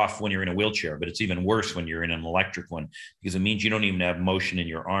bad off when you're in a wheelchair, but it's even worse when you're in an electric one, because it means you don't even have motion in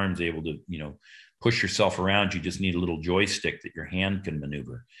your arms, able to, push yourself around. You just need a little joystick that your hand can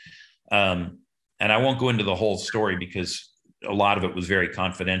maneuver. And I won't go into the whole story because a lot of it was very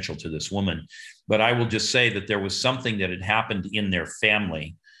confidential to this woman, but I will just say that there was something that had happened in their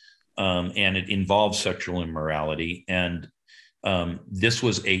family, and it involved sexual immorality. And this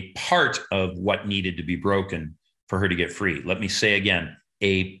was a part of what needed to be broken for her to get free. Let me say again,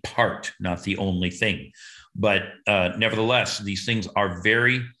 a part, not the only thing. But nevertheless, these things are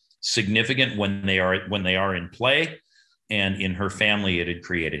very significant when they are in play, and in her family, it had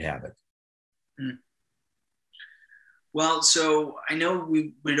created havoc. Well, so I know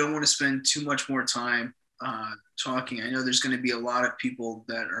we don't want to spend too much more time talking. I know there's going to be a lot of people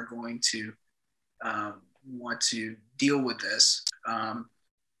that are going to want to deal with this.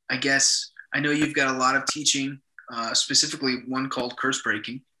 I guess I know you've got a lot of teaching, specifically one called Curse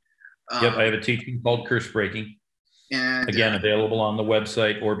Breaking. Yep, I have a teaching called Curse Breaking. And again, available on the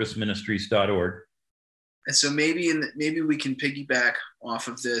website, orbisministries.org. And so maybe we can piggyback off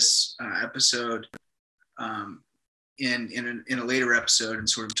of this episode in a later episode and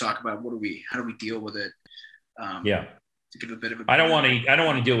sort of talk about how do we deal with it. To give a bit of a. I don't want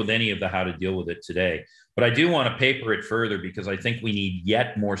to deal with any of the how to deal with it today, but I do want to paper it further because I think we need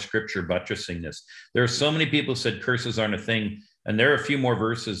yet more scripture buttressing this. There are so many people who said curses aren't a thing, and there are a few more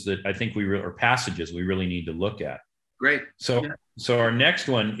verses that I think or passages we really need to look at. Great. So our next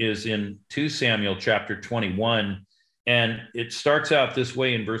one is in 2 Samuel chapter 21, and it starts out this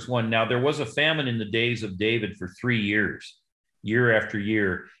way in verse 1. Now there was a famine in the days of David for 3 years, year after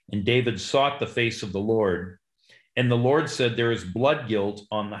year, and David sought the face of the Lord. And the Lord said, there is blood guilt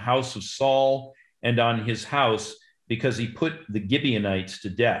on the house of Saul and on his house because he put the Gibeonites to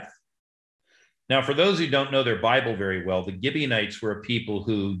death. Now, for those who don't know their Bible very well, the Gibeonites were a people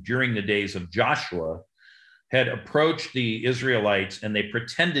who, during the days of Joshua, had approached the Israelites, and they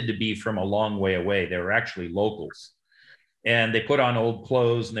pretended to be from a long way away. They were actually locals. And they put on old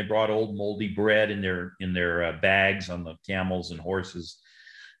clothes, and they brought old moldy bread in their bags on the camels and horses.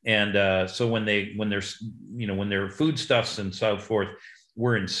 And so when their foodstuffs and so forth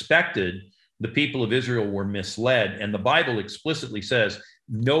were inspected, the people of Israel were misled. And the Bible explicitly says,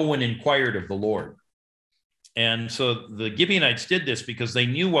 no one inquired of the Lord. And so the Gibeonites did this because they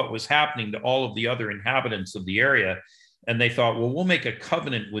knew what was happening to all of the other inhabitants of the area. And they thought, well, we'll make a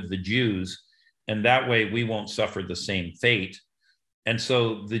covenant with the Jews, and that way we won't suffer the same fate. And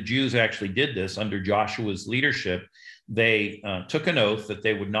so the Jews actually did this under Joshua's leadership. They took an oath that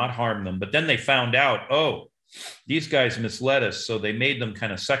they would not harm them. But then they found out, oh, these guys misled us. So they made them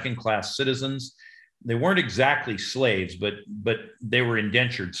kind of second-class citizens. They weren't exactly slaves, but they were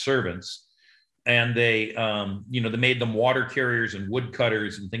indentured servants. And they made them water carriers and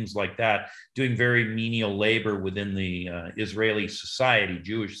woodcutters and things like that, doing very menial labor within the Israeli society,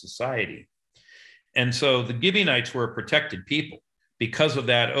 Jewish society. And so the Gibeonites were a protected people because of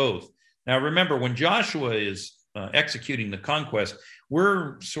that oath. Now, remember, when Joshua is executing the conquest,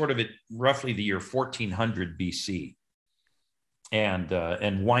 we're sort of at roughly the year 1400 BC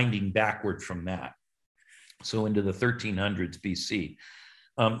and winding backward from that. So into the 1300s BC.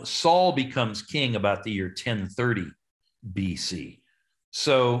 Saul becomes king about the year 1030 BC.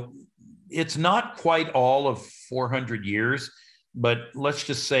 So it's not quite all of 400 years, but let's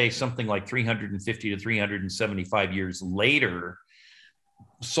just say something like 350 to 375 years later,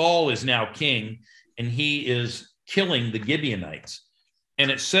 Saul is now king, and he is killing the Gibeonites.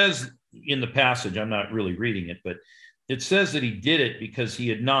 And it says in the passage, I'm not really reading it, but it says that he did it because he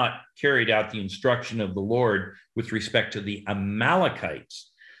had not carried out the instruction of the Lord with respect to the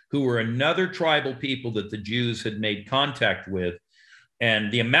Amalekites, who were another tribal people that the Jews had made contact with.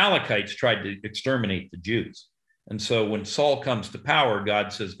 And the Amalekites tried to exterminate the Jews. And so when Saul comes to power,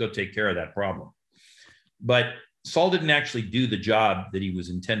 God says, go take care of that problem. But Saul didn't actually do the job that he was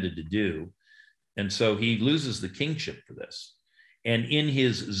intended to do. And so he loses the kingship for this. And in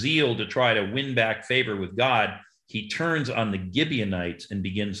his zeal to try to win back favor with God, he turns on the Gibeonites and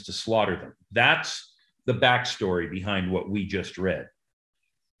begins to slaughter them. That's the backstory behind what we just read.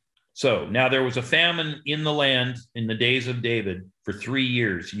 So now there was a famine in the land in the days of David for 3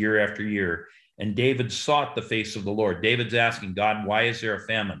 years, year after year. And David sought the face of the Lord. David's asking God, why is there a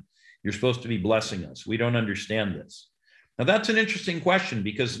famine? You're supposed to be blessing us. We don't understand this. Now, that's an interesting question,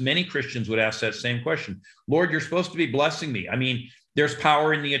 because many Christians would ask that same question. Lord, you're supposed to be blessing me. I mean, there's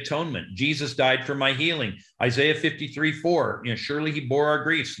power in the atonement. Jesus died for my healing. Isaiah 53:4, surely he bore our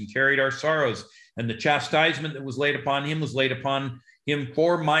griefs and carried our sorrows. And the chastisement that was laid upon him was laid upon him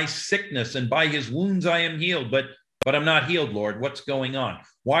for my sickness. And by his wounds I am healed. But I'm not healed, Lord. What's going on?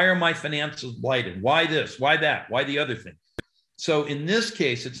 Why are my finances blighted? Why this? Why that? Why the other thing? So in this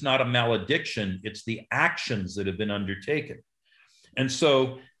case, it's not a malediction. It's the actions that have been undertaken. And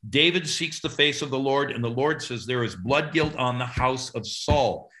so David seeks the face of the Lord, and the Lord says there is blood guilt on the house of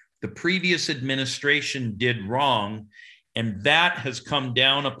Saul. The previous administration did wrong, and that has come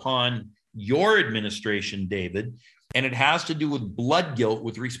down upon your administration, David, and it has to do with blood guilt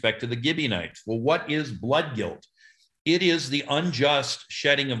with respect to the Gibeonites. Well, what is blood guilt? It is the unjust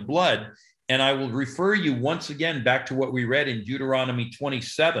shedding of blood. And I will refer you once again back to what we read in Deuteronomy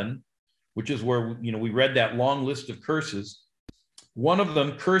 27, which is where we read that long list of curses. One of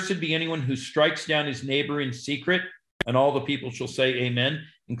them, cursed be anyone who strikes down his neighbor in secret, and all the people shall say amen.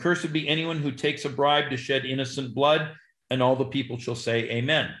 And cursed be anyone who takes a bribe to shed innocent blood, and all the people shall say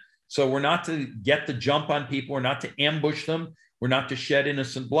amen. So we're not to get the jump on people. We're not to ambush them. We're not to shed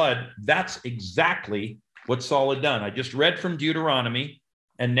innocent blood. That's exactly what Saul had done. I just read from Deuteronomy,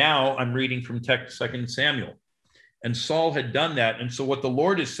 and now I'm reading from 2 Samuel. And Saul had done that. And so what the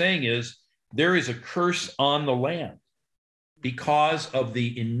Lord is saying is there is a curse on the land because of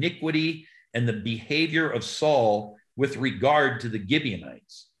the iniquity and the behavior of Saul with regard to the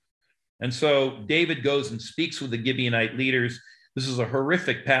Gibeonites. And so David goes and speaks with the Gibeonite leaders. This is a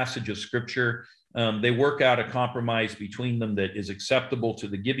horrific passage of scripture. They work out a compromise between them that is acceptable to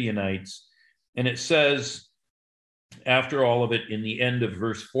the Gibeonites. And it says, after all of it, in the end of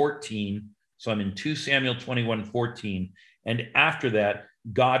verse 14, so I'm in 2 Samuel 21:14, and after that,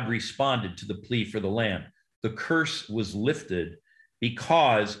 God responded to the plea for the land. The curse was lifted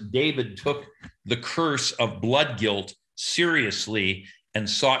because David took the curse of blood guilt seriously and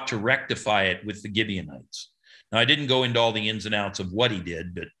sought to rectify it with the Gibeonites. Now, I didn't go into all the ins and outs of what he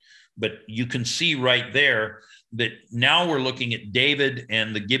did, but you can see right there that now we're looking at David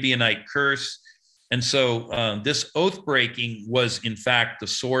and the Gibeonite curse. And so this oath breaking was, in fact, the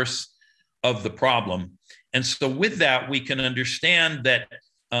source of the problem. And so with that, we can understand that,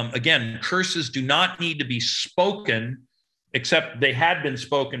 again, curses do not need to be spoken, except they had been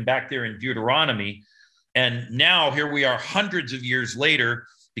spoken back there in Deuteronomy. And now here we are hundreds of years later,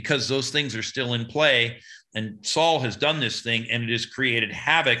 because those things are still in play. And Saul has done this thing, and it has created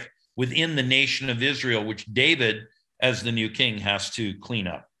havoc within the nation of Israel, which David, as the new king, has to clean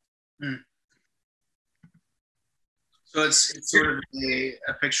up. So it's sort of a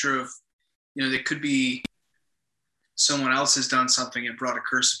picture of, there could be someone else has done something and brought a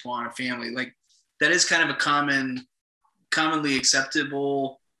curse upon a family. Like, that is kind of a commonly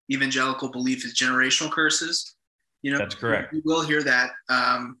acceptable evangelical belief, is generational curses. That's correct. You will hear that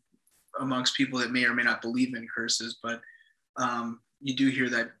amongst people that may or may not believe in curses, but you do hear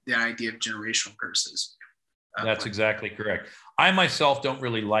that the idea of generational curses. That's exactly correct. I myself don't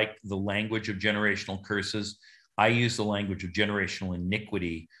really like the language of generational curses. I use the language of generational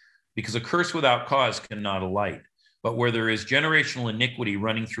iniquity, because a curse without cause cannot alight. But where there is generational iniquity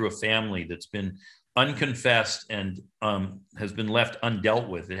running through a family that's been unconfessed and has been left undealt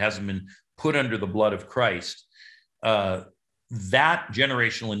with, it hasn't been put under the blood of Christ, that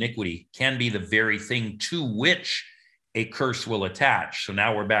generational iniquity can be the very thing to which a curse will attach. So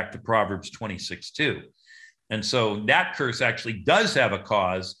now we're back to Proverbs 26:2. And so that curse actually does have a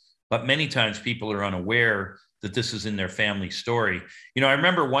cause, but many times people are unaware that this is in their family story. I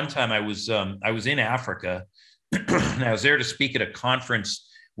remember one time I was in Africa, and I was there to speak at a conference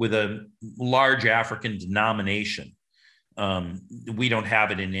with a large African denomination. We don't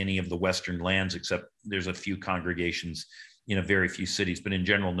have it in any of the Western lands, except there's a few congregations in a very few cities, but in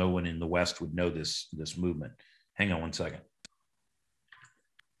general, no one in the West would know this movement. Hang on one second.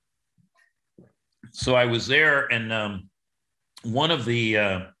 So I was there, and one of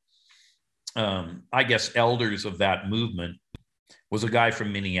the, I guess, elders of that movement was a guy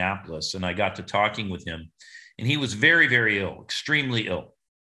from Minneapolis, and I got to talking with him, and he was very, very ill, extremely ill.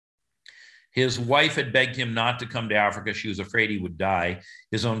 His wife had begged him not to come to Africa. She was afraid he would die.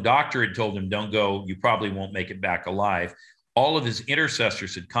 His own doctor had told him, don't go. You probably won't make it back alive. All of his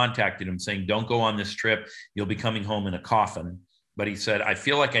intercessors had contacted him saying, don't go on this trip. You'll be coming home in a coffin. But he said, I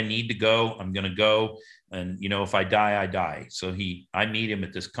feel like I need to go. I'm going to go. And, if I die, I die. So I meet him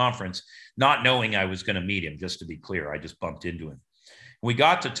at this conference, not knowing I was going to meet him, just to be clear. I just bumped into him. We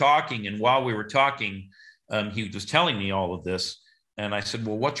got to talking. And while we were talking, he was telling me all of this. And I said,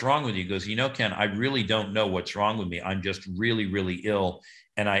 well, what's wrong with you? He goes, Ken, I really don't know what's wrong with me. I'm just really, really ill.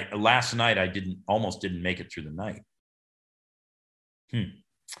 And last night, I almost didn't make it through the night.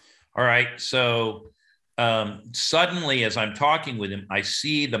 All right. So suddenly, as I'm talking with him, I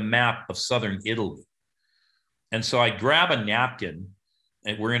see the map of southern Italy. And so I grab a napkin,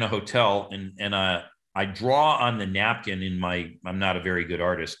 and we're in a hotel, and I draw on the napkin I'm not a very good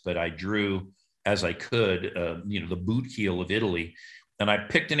artist, but I drew as I could, the boot heel of Italy. And I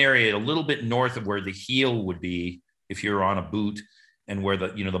picked an area a little bit north of where the heel would be if you're on a boot, and where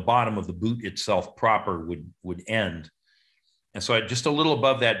the bottom of the boot itself proper would end. And so just a little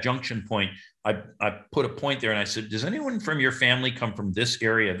above that junction point, I put a point there, and I said, does anyone from your family come from this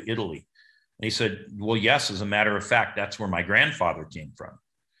area of Italy? And he said, well, yes, as a matter of fact, that's where my grandfather came from.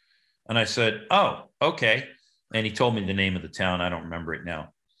 And I said, oh, okay. And he told me the name of the town. I don't remember it now.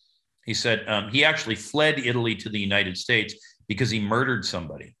 He said he actually fled Italy to the United States because he murdered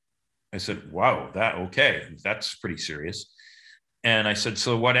somebody. I said, wow, that's pretty serious. And I said,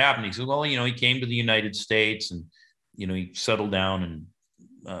 so what happened? He said, well, he came to the United States, and, he settled down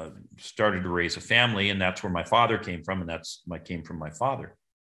and started to raise a family. And that's where my father came from. And came from my father.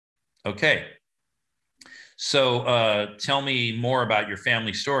 Okay. So tell me more about your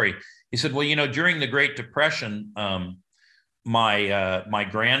family story. He said, well, during the Great Depression, my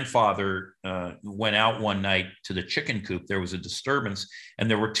grandfather went out one night to the chicken coop. There was a disturbance, and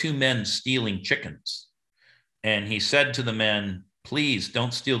there were two men stealing chickens. And he said to the men, please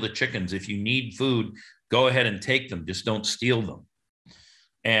don't steal the chickens. If you need food, go ahead and take them. Just don't steal them.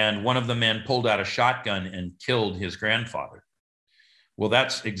 And one of the men pulled out a shotgun and killed his grandfather. Well,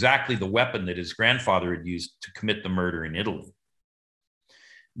 that's exactly the weapon that his grandfather had used to commit the murder in Italy.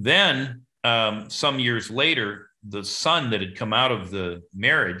 Then some years later, the son that had come out of the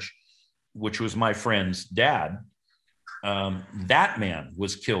marriage, which was my friend's dad, that man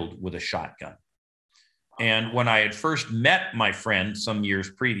was killed with a shotgun. And when I had first met my friend some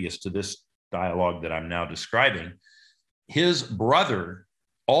years previous to this dialogue that I'm now describing, his brother,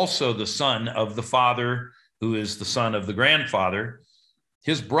 also the son of the father who is the son of the grandfather,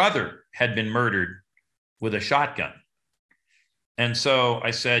 his brother had been murdered with a shotgun. And so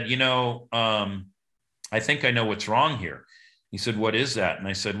I said, I think I know what's wrong here. He said, what is that? And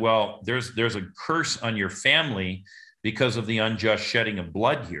I said, well, there's a curse on your family because of the unjust shedding of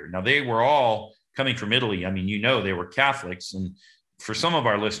blood here. Now, they were all coming from Italy. I mean, they were Catholics. And for some of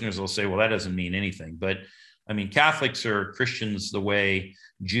our listeners, they'll say, well, that doesn't mean anything. But I mean, Catholics are Christians the way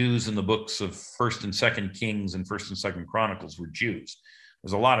Jews in the books of 1st and 2nd Kings and 1st and 2nd Chronicles were Jews.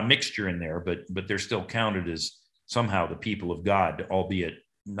 There's a lot of mixture in there, but they're still counted as somehow the people of God, albeit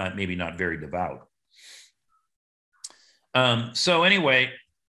maybe not very devout. So anyway,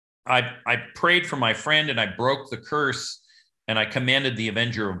 I prayed for my friend and I broke the curse and I commanded the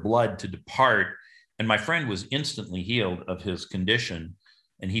Avenger of Blood to depart. And my friend was instantly healed of his condition.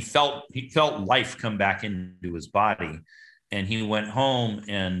 And he felt life come back into his body. And he went home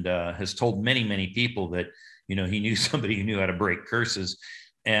and has told many, many people that, he knew somebody who knew how to break curses.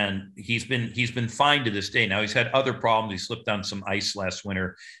 And he's been fine to this day. Now, he's had other problems. He slipped on some ice last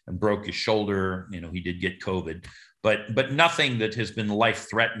winter and broke his shoulder. He did get COVID, but nothing that has been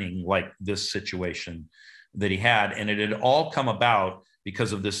life-threatening like this situation that he had. And it had all come about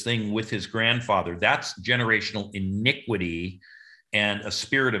because of this thing with his grandfather. That's generational iniquity, and a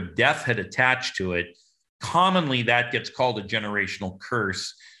spirit of death had attached to it. Commonly, that gets called a generational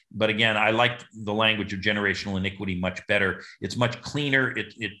curse. But again, I like the language of generational iniquity much better. It's much cleaner.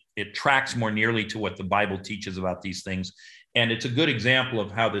 It tracks more nearly to what the Bible teaches about these things. And it's a good example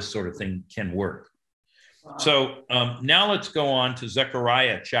of how this sort of thing can work. Wow. So now let's go on to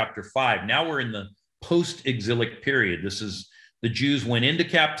Zechariah chapter 5. Now we're in the post-exilic period. This is the Jews went into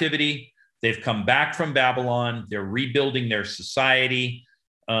captivity. They've come back from Babylon. They're rebuilding their society.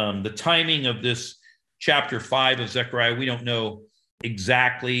 The timing of this chapter 5 of Zechariah, we don't know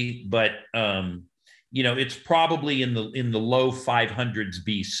exactly, but it's probably in the low 500s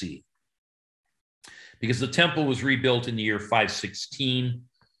BC, because the temple was rebuilt in the year 516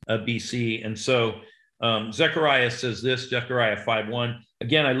 BC. And so Zechariah says this, Zechariah 5:1,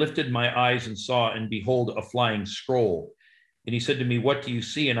 again, I lifted my eyes and saw, and behold, a flying scroll. And he said to me, what do you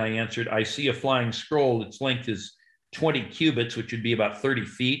see? And I answered, I see a flying scroll. Its length is 20 cubits, which would be about 30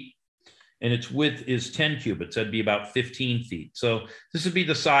 feet. And its width is 10 cubits. That'd be about 15 feet. So this would be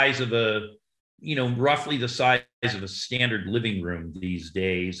the size of roughly the size of a standard living room these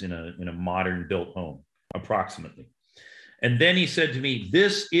days in a modern built home, approximately. And then he said to me,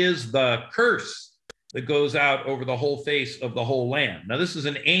 this is the curse that goes out over the whole face of the whole land. Now, this is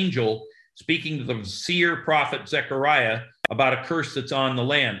an angel speaking to the seer prophet Zechariah about a curse that's on the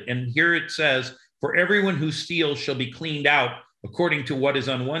land. And here it says, for everyone who steals shall be cleaned out according to what is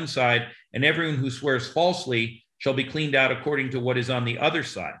on one side, and everyone who swears falsely shall be cleaned out according to what is on the other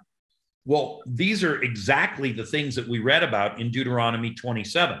side. Well, these are exactly the things that we read about in Deuteronomy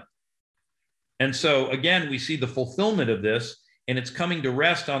 27. And so again, we see the fulfillment of this, and it's coming to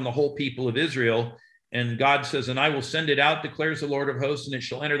rest on the whole people of Israel. And God says, and I will send it out, declares the Lord of hosts, and it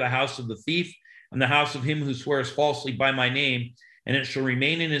shall enter the house of the thief and the house of him who swears falsely by my name, and it shall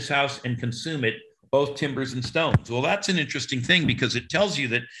remain in his house and consume it, both timbers and stones. Well, that's an interesting thing, because it tells you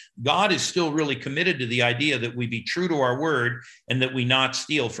that God is still really committed to the idea that we be true to our word and that we not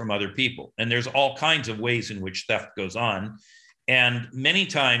steal from other people. And there's all kinds of ways in which theft goes on. And many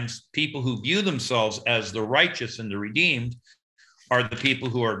times people who view themselves as the righteous and the redeemed are the people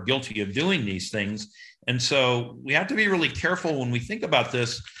who are guilty of doing these things. And so we have to be really careful when we think about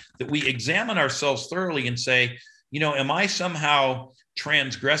this, that we examine ourselves thoroughly and say, am I somehow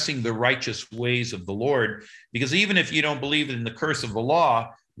transgressing the righteous ways of the Lord? Because even if you don't believe in the curse of the law,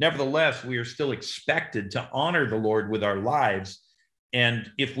 nevertheless, we are still expected to honor the Lord with our lives. And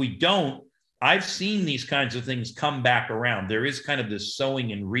if we don't, I've seen these kinds of things come back around. There is kind of this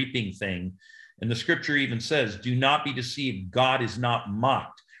sowing and reaping thing. And the scripture even says, do not be deceived. God is not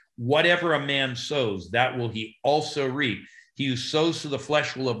mocked. Whatever a man sows, that will he also reap. He who sows to the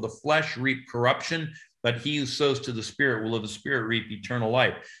flesh will of the flesh reap corruption, but he who sows to the Spirit will of the Spirit reap eternal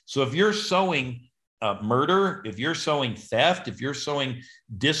life. So if you're sowing murder, if you're sowing theft, if you're sowing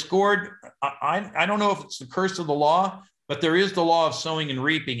discord, I don't know if it's the curse of the law, but there is the law of sowing and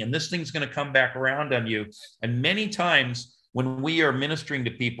reaping, and this thing's going to come back around on you. And many times when we are ministering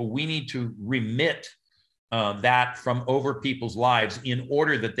to people, we need to remit that from over people's lives in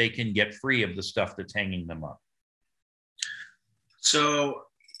order that they can get free of the stuff that's hanging them up. So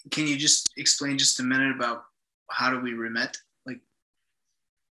can you just explain just a minute about how do we remit?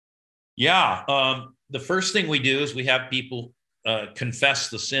 The first thing we do is we have people confess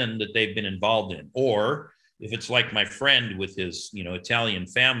the sin that they've been involved in. Or if it's like my friend with his, Italian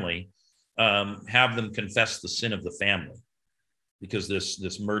family, have them confess the sin of the family, because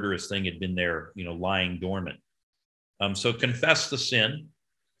this murderous thing had been there, lying dormant. So confess the sin.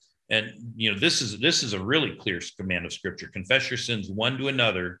 And, this is a really clear command of Scripture. Confess your sins one to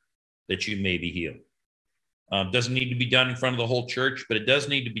another that you may be healed. Doesn't need to be done in front of the whole church, but it does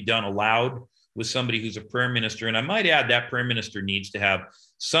need to be done aloud with somebody who's a prayer minister. And I might add that prayer minister needs to have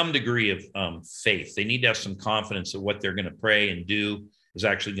some degree of faith. They need to have some confidence that what they're going to pray and do is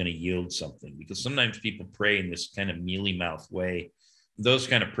actually going to yield something, because sometimes people pray in this kind of mealy mouth way. Those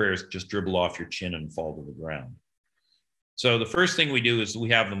kind of prayers just dribble off your chin and fall to the ground. So the first thing we do is we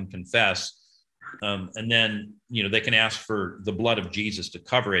have them confess, and then, they can ask for the blood of Jesus to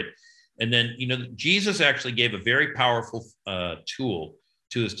cover it. And then, Jesus actually gave a very powerful tool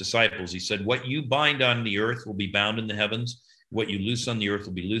to his disciples. He said, what you bind on the earth will be bound in the heavens. What you loose on the earth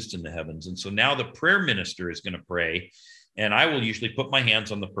will be loosed in the heavens. And so now the prayer minister is going to pray, and I will usually put my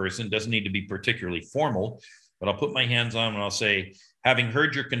hands on the person. It doesn't need to be particularly formal, but I'll put my hands on them and I'll say, having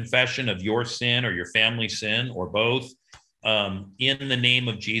heard your confession of your sin or your family sin or both, in the name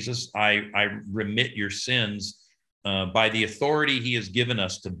of Jesus, I remit your sins by the authority he has given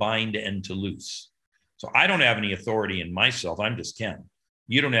us to bind and to loose. So I don't have any authority in myself. I'm just Ken.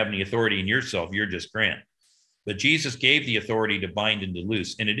 You don't have any authority in yourself. You're just Grant. But Jesus gave the authority to bind and to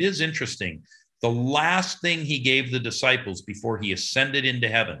loose. And it is interesting. The last thing he gave the disciples before he ascended into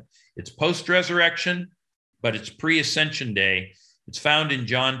heaven, it's post-resurrection, but it's pre-ascension day. It's found in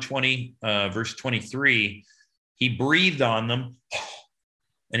John 20, verse 23. He breathed on them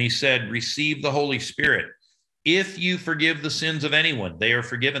and he said, receive the Holy Spirit. If you forgive the sins of anyone, they are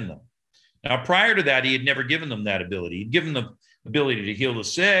forgiven them. Now, prior to that, he had never given them that ability. He'd given them the ability to heal the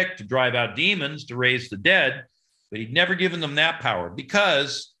sick, to drive out demons, to raise the dead, but he'd never given them that power,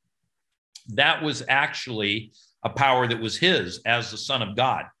 because that was actually a power that was his as the Son of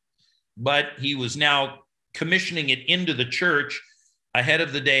God. But he was now commissioning it into the church ahead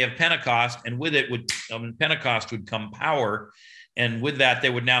of the day of Pentecost, and with it Pentecost would come power, and with that they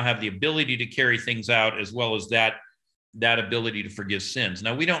would now have the ability to carry things out, as well as that ability to forgive sins.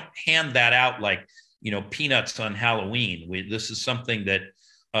 Now, we don't hand that out like peanuts on Halloween. This is something that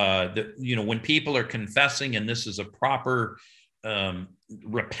when people are confessing and this is a proper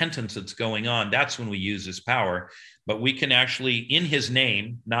repentance that's going on, that's when we use this power. But we can actually, in his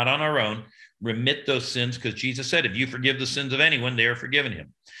name, not on our own, remit those sins, because Jesus said, if you forgive the sins of anyone, they are forgiven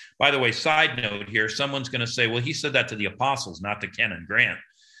him. By the way, side note here, someone's going to say, well, he said that to the apostles, not to Ken and Grant.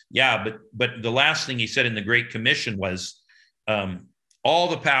 Yeah, but the last thing he said in the Great Commission was, all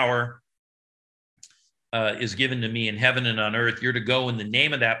the power is given to me in heaven and on earth. You're to go in the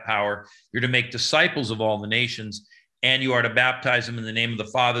name of that power. You're to make disciples of all the nations, and you are to baptize them in the name of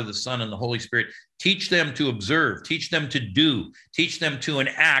the Father, the Son, and the Holy Spirit. Teach them to observe, teach them to do, teach them to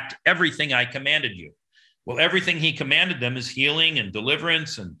enact everything I commanded you. Well, everything he commanded them is healing and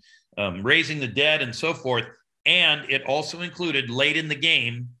deliverance and raising the dead and so forth. And it also included, late in the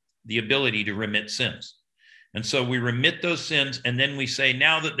game, the ability to remit sins. And so we remit those sins, and then we say,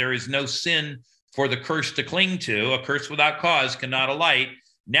 now that there is no sin for the curse to cling to, a curse without cause cannot alight.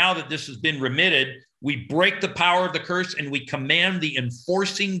 Now that this has been remitted, we break the power of the curse and we command the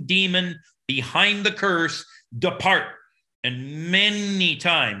enforcing demon behind the curse, depart. And many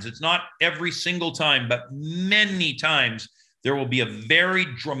times, it's not every single time, but many times, there will be a very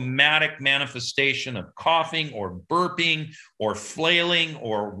dramatic manifestation of coughing or burping or flailing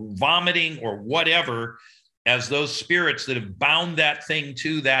or vomiting or whatever, as those spirits that have bound that thing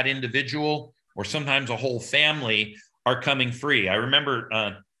to that individual, or sometimes a whole family, are coming free. I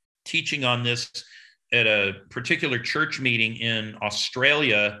remember teaching on this at a particular church meeting in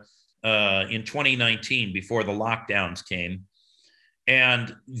Australia in 2019, before the lockdowns came.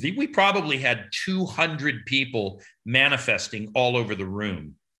 And we probably had 200 people manifesting all over the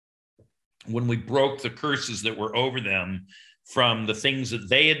room when we broke the curses that were over them from the things that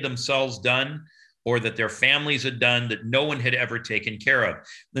they had themselves done, or that their families had done, that no one had ever taken care of.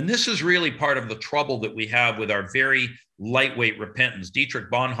 And this is really part of the trouble that we have with our very lightweight repentance.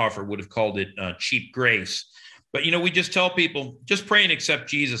 Dietrich Bonhoeffer would have called it cheap grace. But, we just tell people, just pray and accept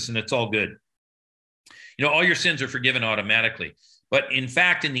Jesus and it's all good. All your sins are forgiven automatically. But in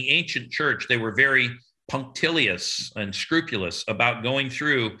fact, in the ancient church, they were very punctilious and scrupulous about going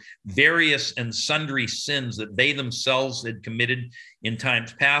through various and sundry sins that they themselves had committed in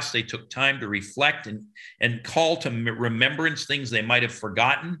times past. They took time to reflect and call to remembrance things they might have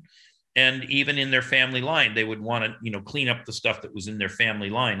forgotten. And even in their family line, they would want to, clean up the stuff that was in their family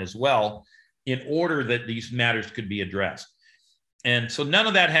line as well, in order that these matters could be addressed. And so none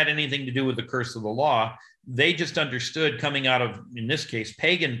of that had anything to do with the curse of the law. they just understood, coming out of, in this case,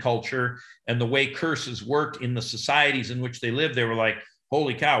 pagan culture and the way curses worked in the societies in which they lived. They were like,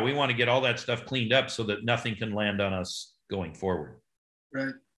 holy cow, we want to get all that stuff cleaned up so that nothing can land on us going forward.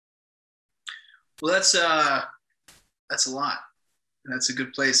 Right. Well, that's a lot. That's a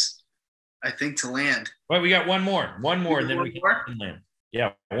good place, I think, to land. Well, we got one more, and then we can land.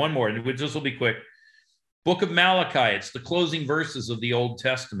 Yeah, one more. This will be quick. Book of Malachi. It's the closing verses of the Old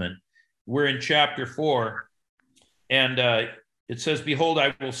Testament. We're in chapter 4, and it says, "Behold,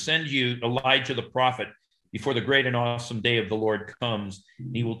 I will send you Elijah the prophet before the great and awesome day of the Lord comes.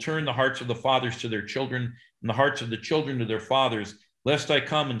 And he will turn the hearts of the fathers to their children and the hearts of the children to their fathers, lest I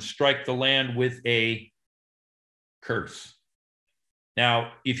come and strike the land with a curse."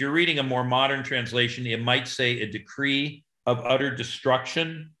 Now, if you're reading a more modern translation, it might say a decree of utter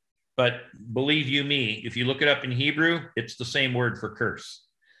destruction. But believe you me, if you look it up in Hebrew, it's the same word for curse.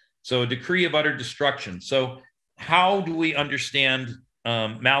 So a decree of utter destruction. So how do we understand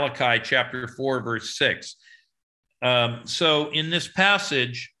Malachi chapter 4, verse 6? So in this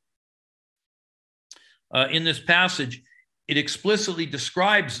passage, it explicitly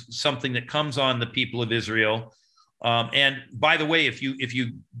describes something that comes on the people of Israel. And by the way, if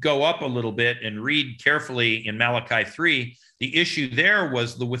you go up a little bit and read carefully in Malachi 3, the issue there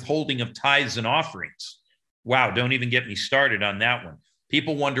was the withholding of tithes and offerings. Wow, don't even get me started on that one.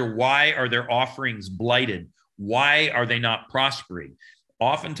 People wonder, why are their offerings blighted? Why are they not prospering?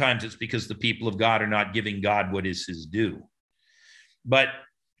 Oftentimes it's because the people of God are not giving God what is his due. But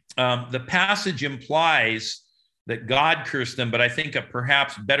the passage implies that God cursed them, but I think a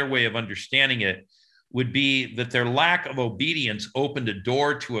perhaps better way of understanding it would be that their lack of obedience opened a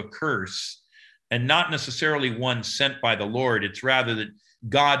door to a curse, and not necessarily one sent by the Lord. It's rather that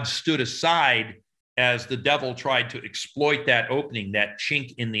God stood aside as the devil tried to exploit that opening, that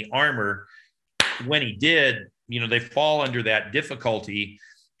chink in the armor. When he did, they fall under that difficulty.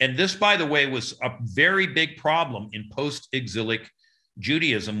 And this, by the way, was a very big problem in post-exilic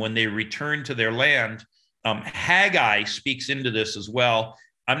Judaism when they returned to their land. Haggai speaks into this as well.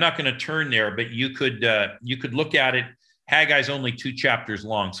 I'm not going to turn there, but you could look at it. Haggai's only 2 chapters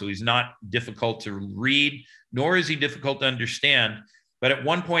long, so he's not difficult to read, nor is he difficult to understand. But at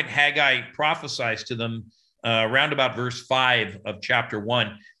one point, Haggai prophesies to them around about verse 5 of chapter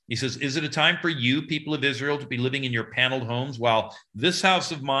 1. He says, "Is it a time for you, people of Israel, to be living in your paneled homes, while this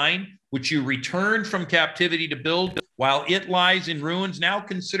house of mine, which you returned from captivity to build, while it lies in ruins? Now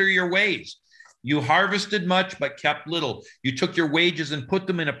consider your ways. You harvested much, but kept little. You took your wages and put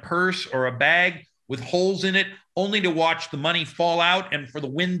them in a purse or a bag with holes in it, only to watch the money fall out and for the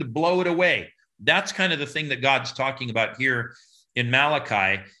wind to blow it away." That's kind of the thing that God's talking about here in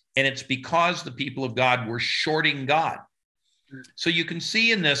Malachi. And it's because the people of God were shorting God. So you can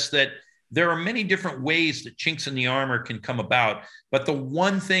see in this that there are many different ways that chinks in the armor can come about. But the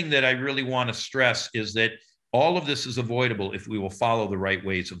one thing that I really want to stress is that all of this is avoidable if we will follow the right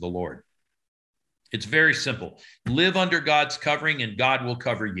ways of the Lord. It's very simple. Live under God's covering and God will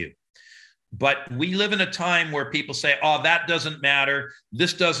cover you. But we live in a time where people say, oh, that doesn't matter.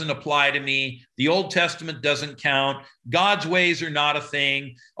 This doesn't apply to me. The Old Testament doesn't count. God's ways are not a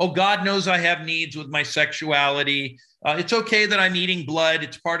thing. Oh, God knows I have needs with my sexuality. It's okay that I'm eating blood.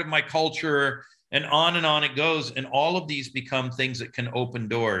 It's part of my culture. And on it goes. And all of these become things that can open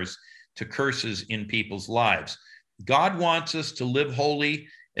doors to curses in people's lives. God wants us to live holy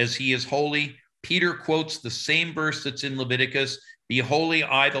as he is holy. Peter quotes the same verse that's in Leviticus. Be holy,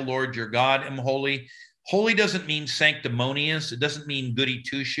 I, the Lord your God, am holy. Holy doesn't mean sanctimonious. It doesn't mean goody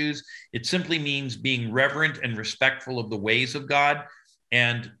two-shoes. It simply means being reverent and respectful of the ways of God.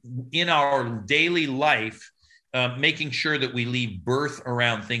 And in our daily life, making sure that we leave birth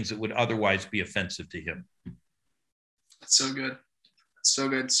around things that would otherwise be offensive to him. That's so good. That's so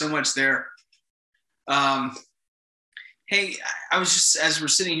good. So much there. Hey, I was just, as we're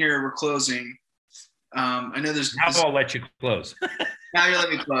sitting here, we're closing. I know there's. Now I'll let you close. Now you let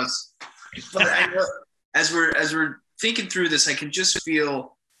me close. But I know, as we're thinking through this, I can just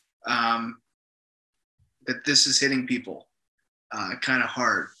feel that this is hitting people kind of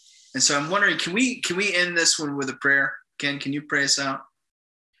hard. And so I'm wondering, can we end this one with a prayer? Ken, can you pray us out?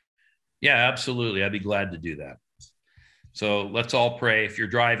 Yeah, absolutely. I'd be glad to do that. So let's all pray. If you're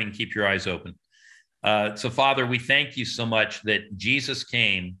driving, keep your eyes open. So Father, we thank you so much that Jesus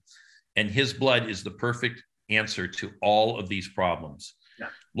came and his blood is the perfect answer to all of these problems. Yeah.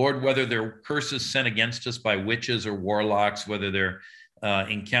 Lord, whether they're curses sent against us by witches or warlocks, whether they're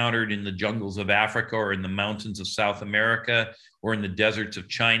encountered in the jungles of Africa or in the mountains of South America or in the deserts of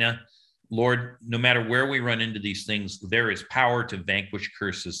China, Lord, no matter where we run into these things, there is power to vanquish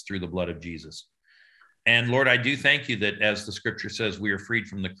curses through the blood of Jesus. And Lord, I do thank you that, as the scripture says, we are freed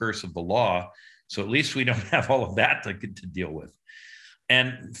from the curse of the law. So at least we don't have all of that to deal with.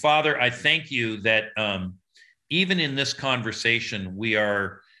 And Father, I thank you that even in this conversation, we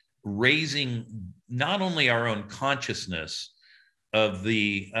are raising not only our own consciousness of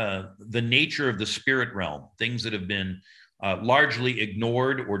the nature of the spirit realm, things that have been largely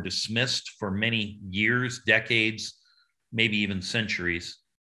ignored or dismissed for many years, decades, maybe even centuries.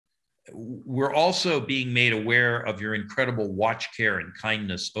 We're also being made aware of your incredible watch care and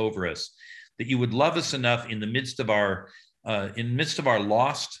kindness over us, that you would love us enough in the midst of our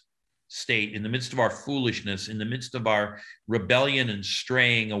lost state, in the midst of our foolishness, in the midst of our rebellion and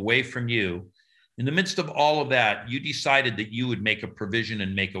straying away from you. In the midst of all of that, you decided that you would make a provision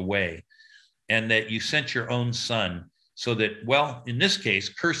and make a way, and that you sent your own Son so that, well, in this case,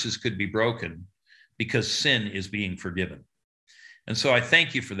 curses could be broken because sin is being forgiven. And so I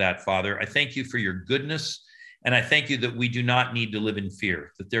thank you for that, Father. I thank you for your goodness, and I thank you that we do not need to live in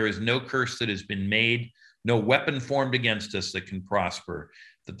fear, that there is no curse that has been made, no weapon formed against us that can prosper,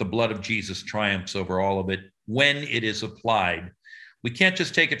 that the blood of Jesus triumphs over all of it when it is applied. We can't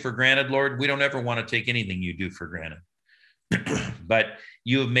just take it for granted, Lord. We don't ever want to take anything you do for granted. But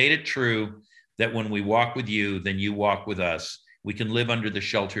you have made it true that when we walk with you, then you walk with us. We can live under the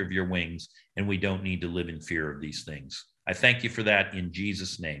shelter of your wings, and we don't need to live in fear of these things. I thank you for that in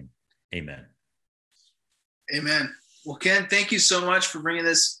Jesus' name. Amen. Amen. Well, Ken, thank you so much for bringing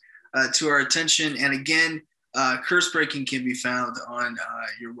this to our attention. And again, Curse Breaking can be found on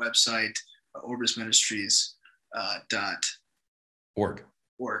your website, orbisministries.org.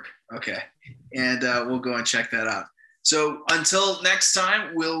 Okay. And we'll go and check that out. So until next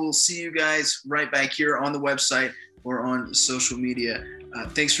time, we'll see you guys right back here on the website or on social media.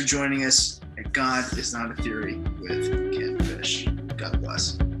 Thanks for joining us at God is Not a Theory with Ken Fish. God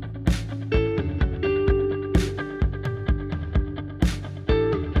bless.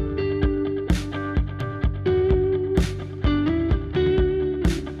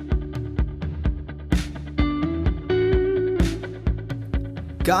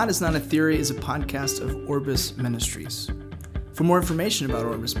 God is Not a Theory is a podcast of Orbis Ministries. For more information about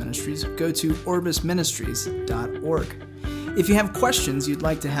Orbis Ministries, go to orbisministries.org. If you have questions you'd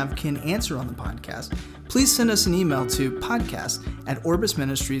like to have Ken answer on the podcast, please send us an email to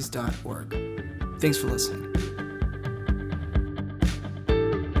podcast@orbisministries.org. Thanks for listening.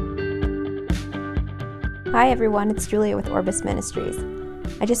 Hi everyone, it's Julia with Orbis Ministries.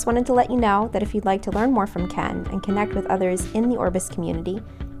 I just wanted to let you know that if you'd like to learn more from Ken and connect with others in the Orbis community,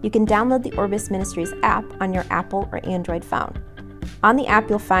 you can download the Orbis Ministries app on your Apple or Android phone. On the app,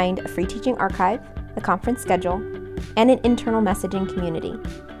 you'll find a free teaching archive, a conference schedule, and an internal messaging community.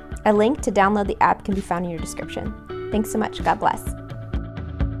 A link to download the app can be found in your description. Thanks so much. God bless.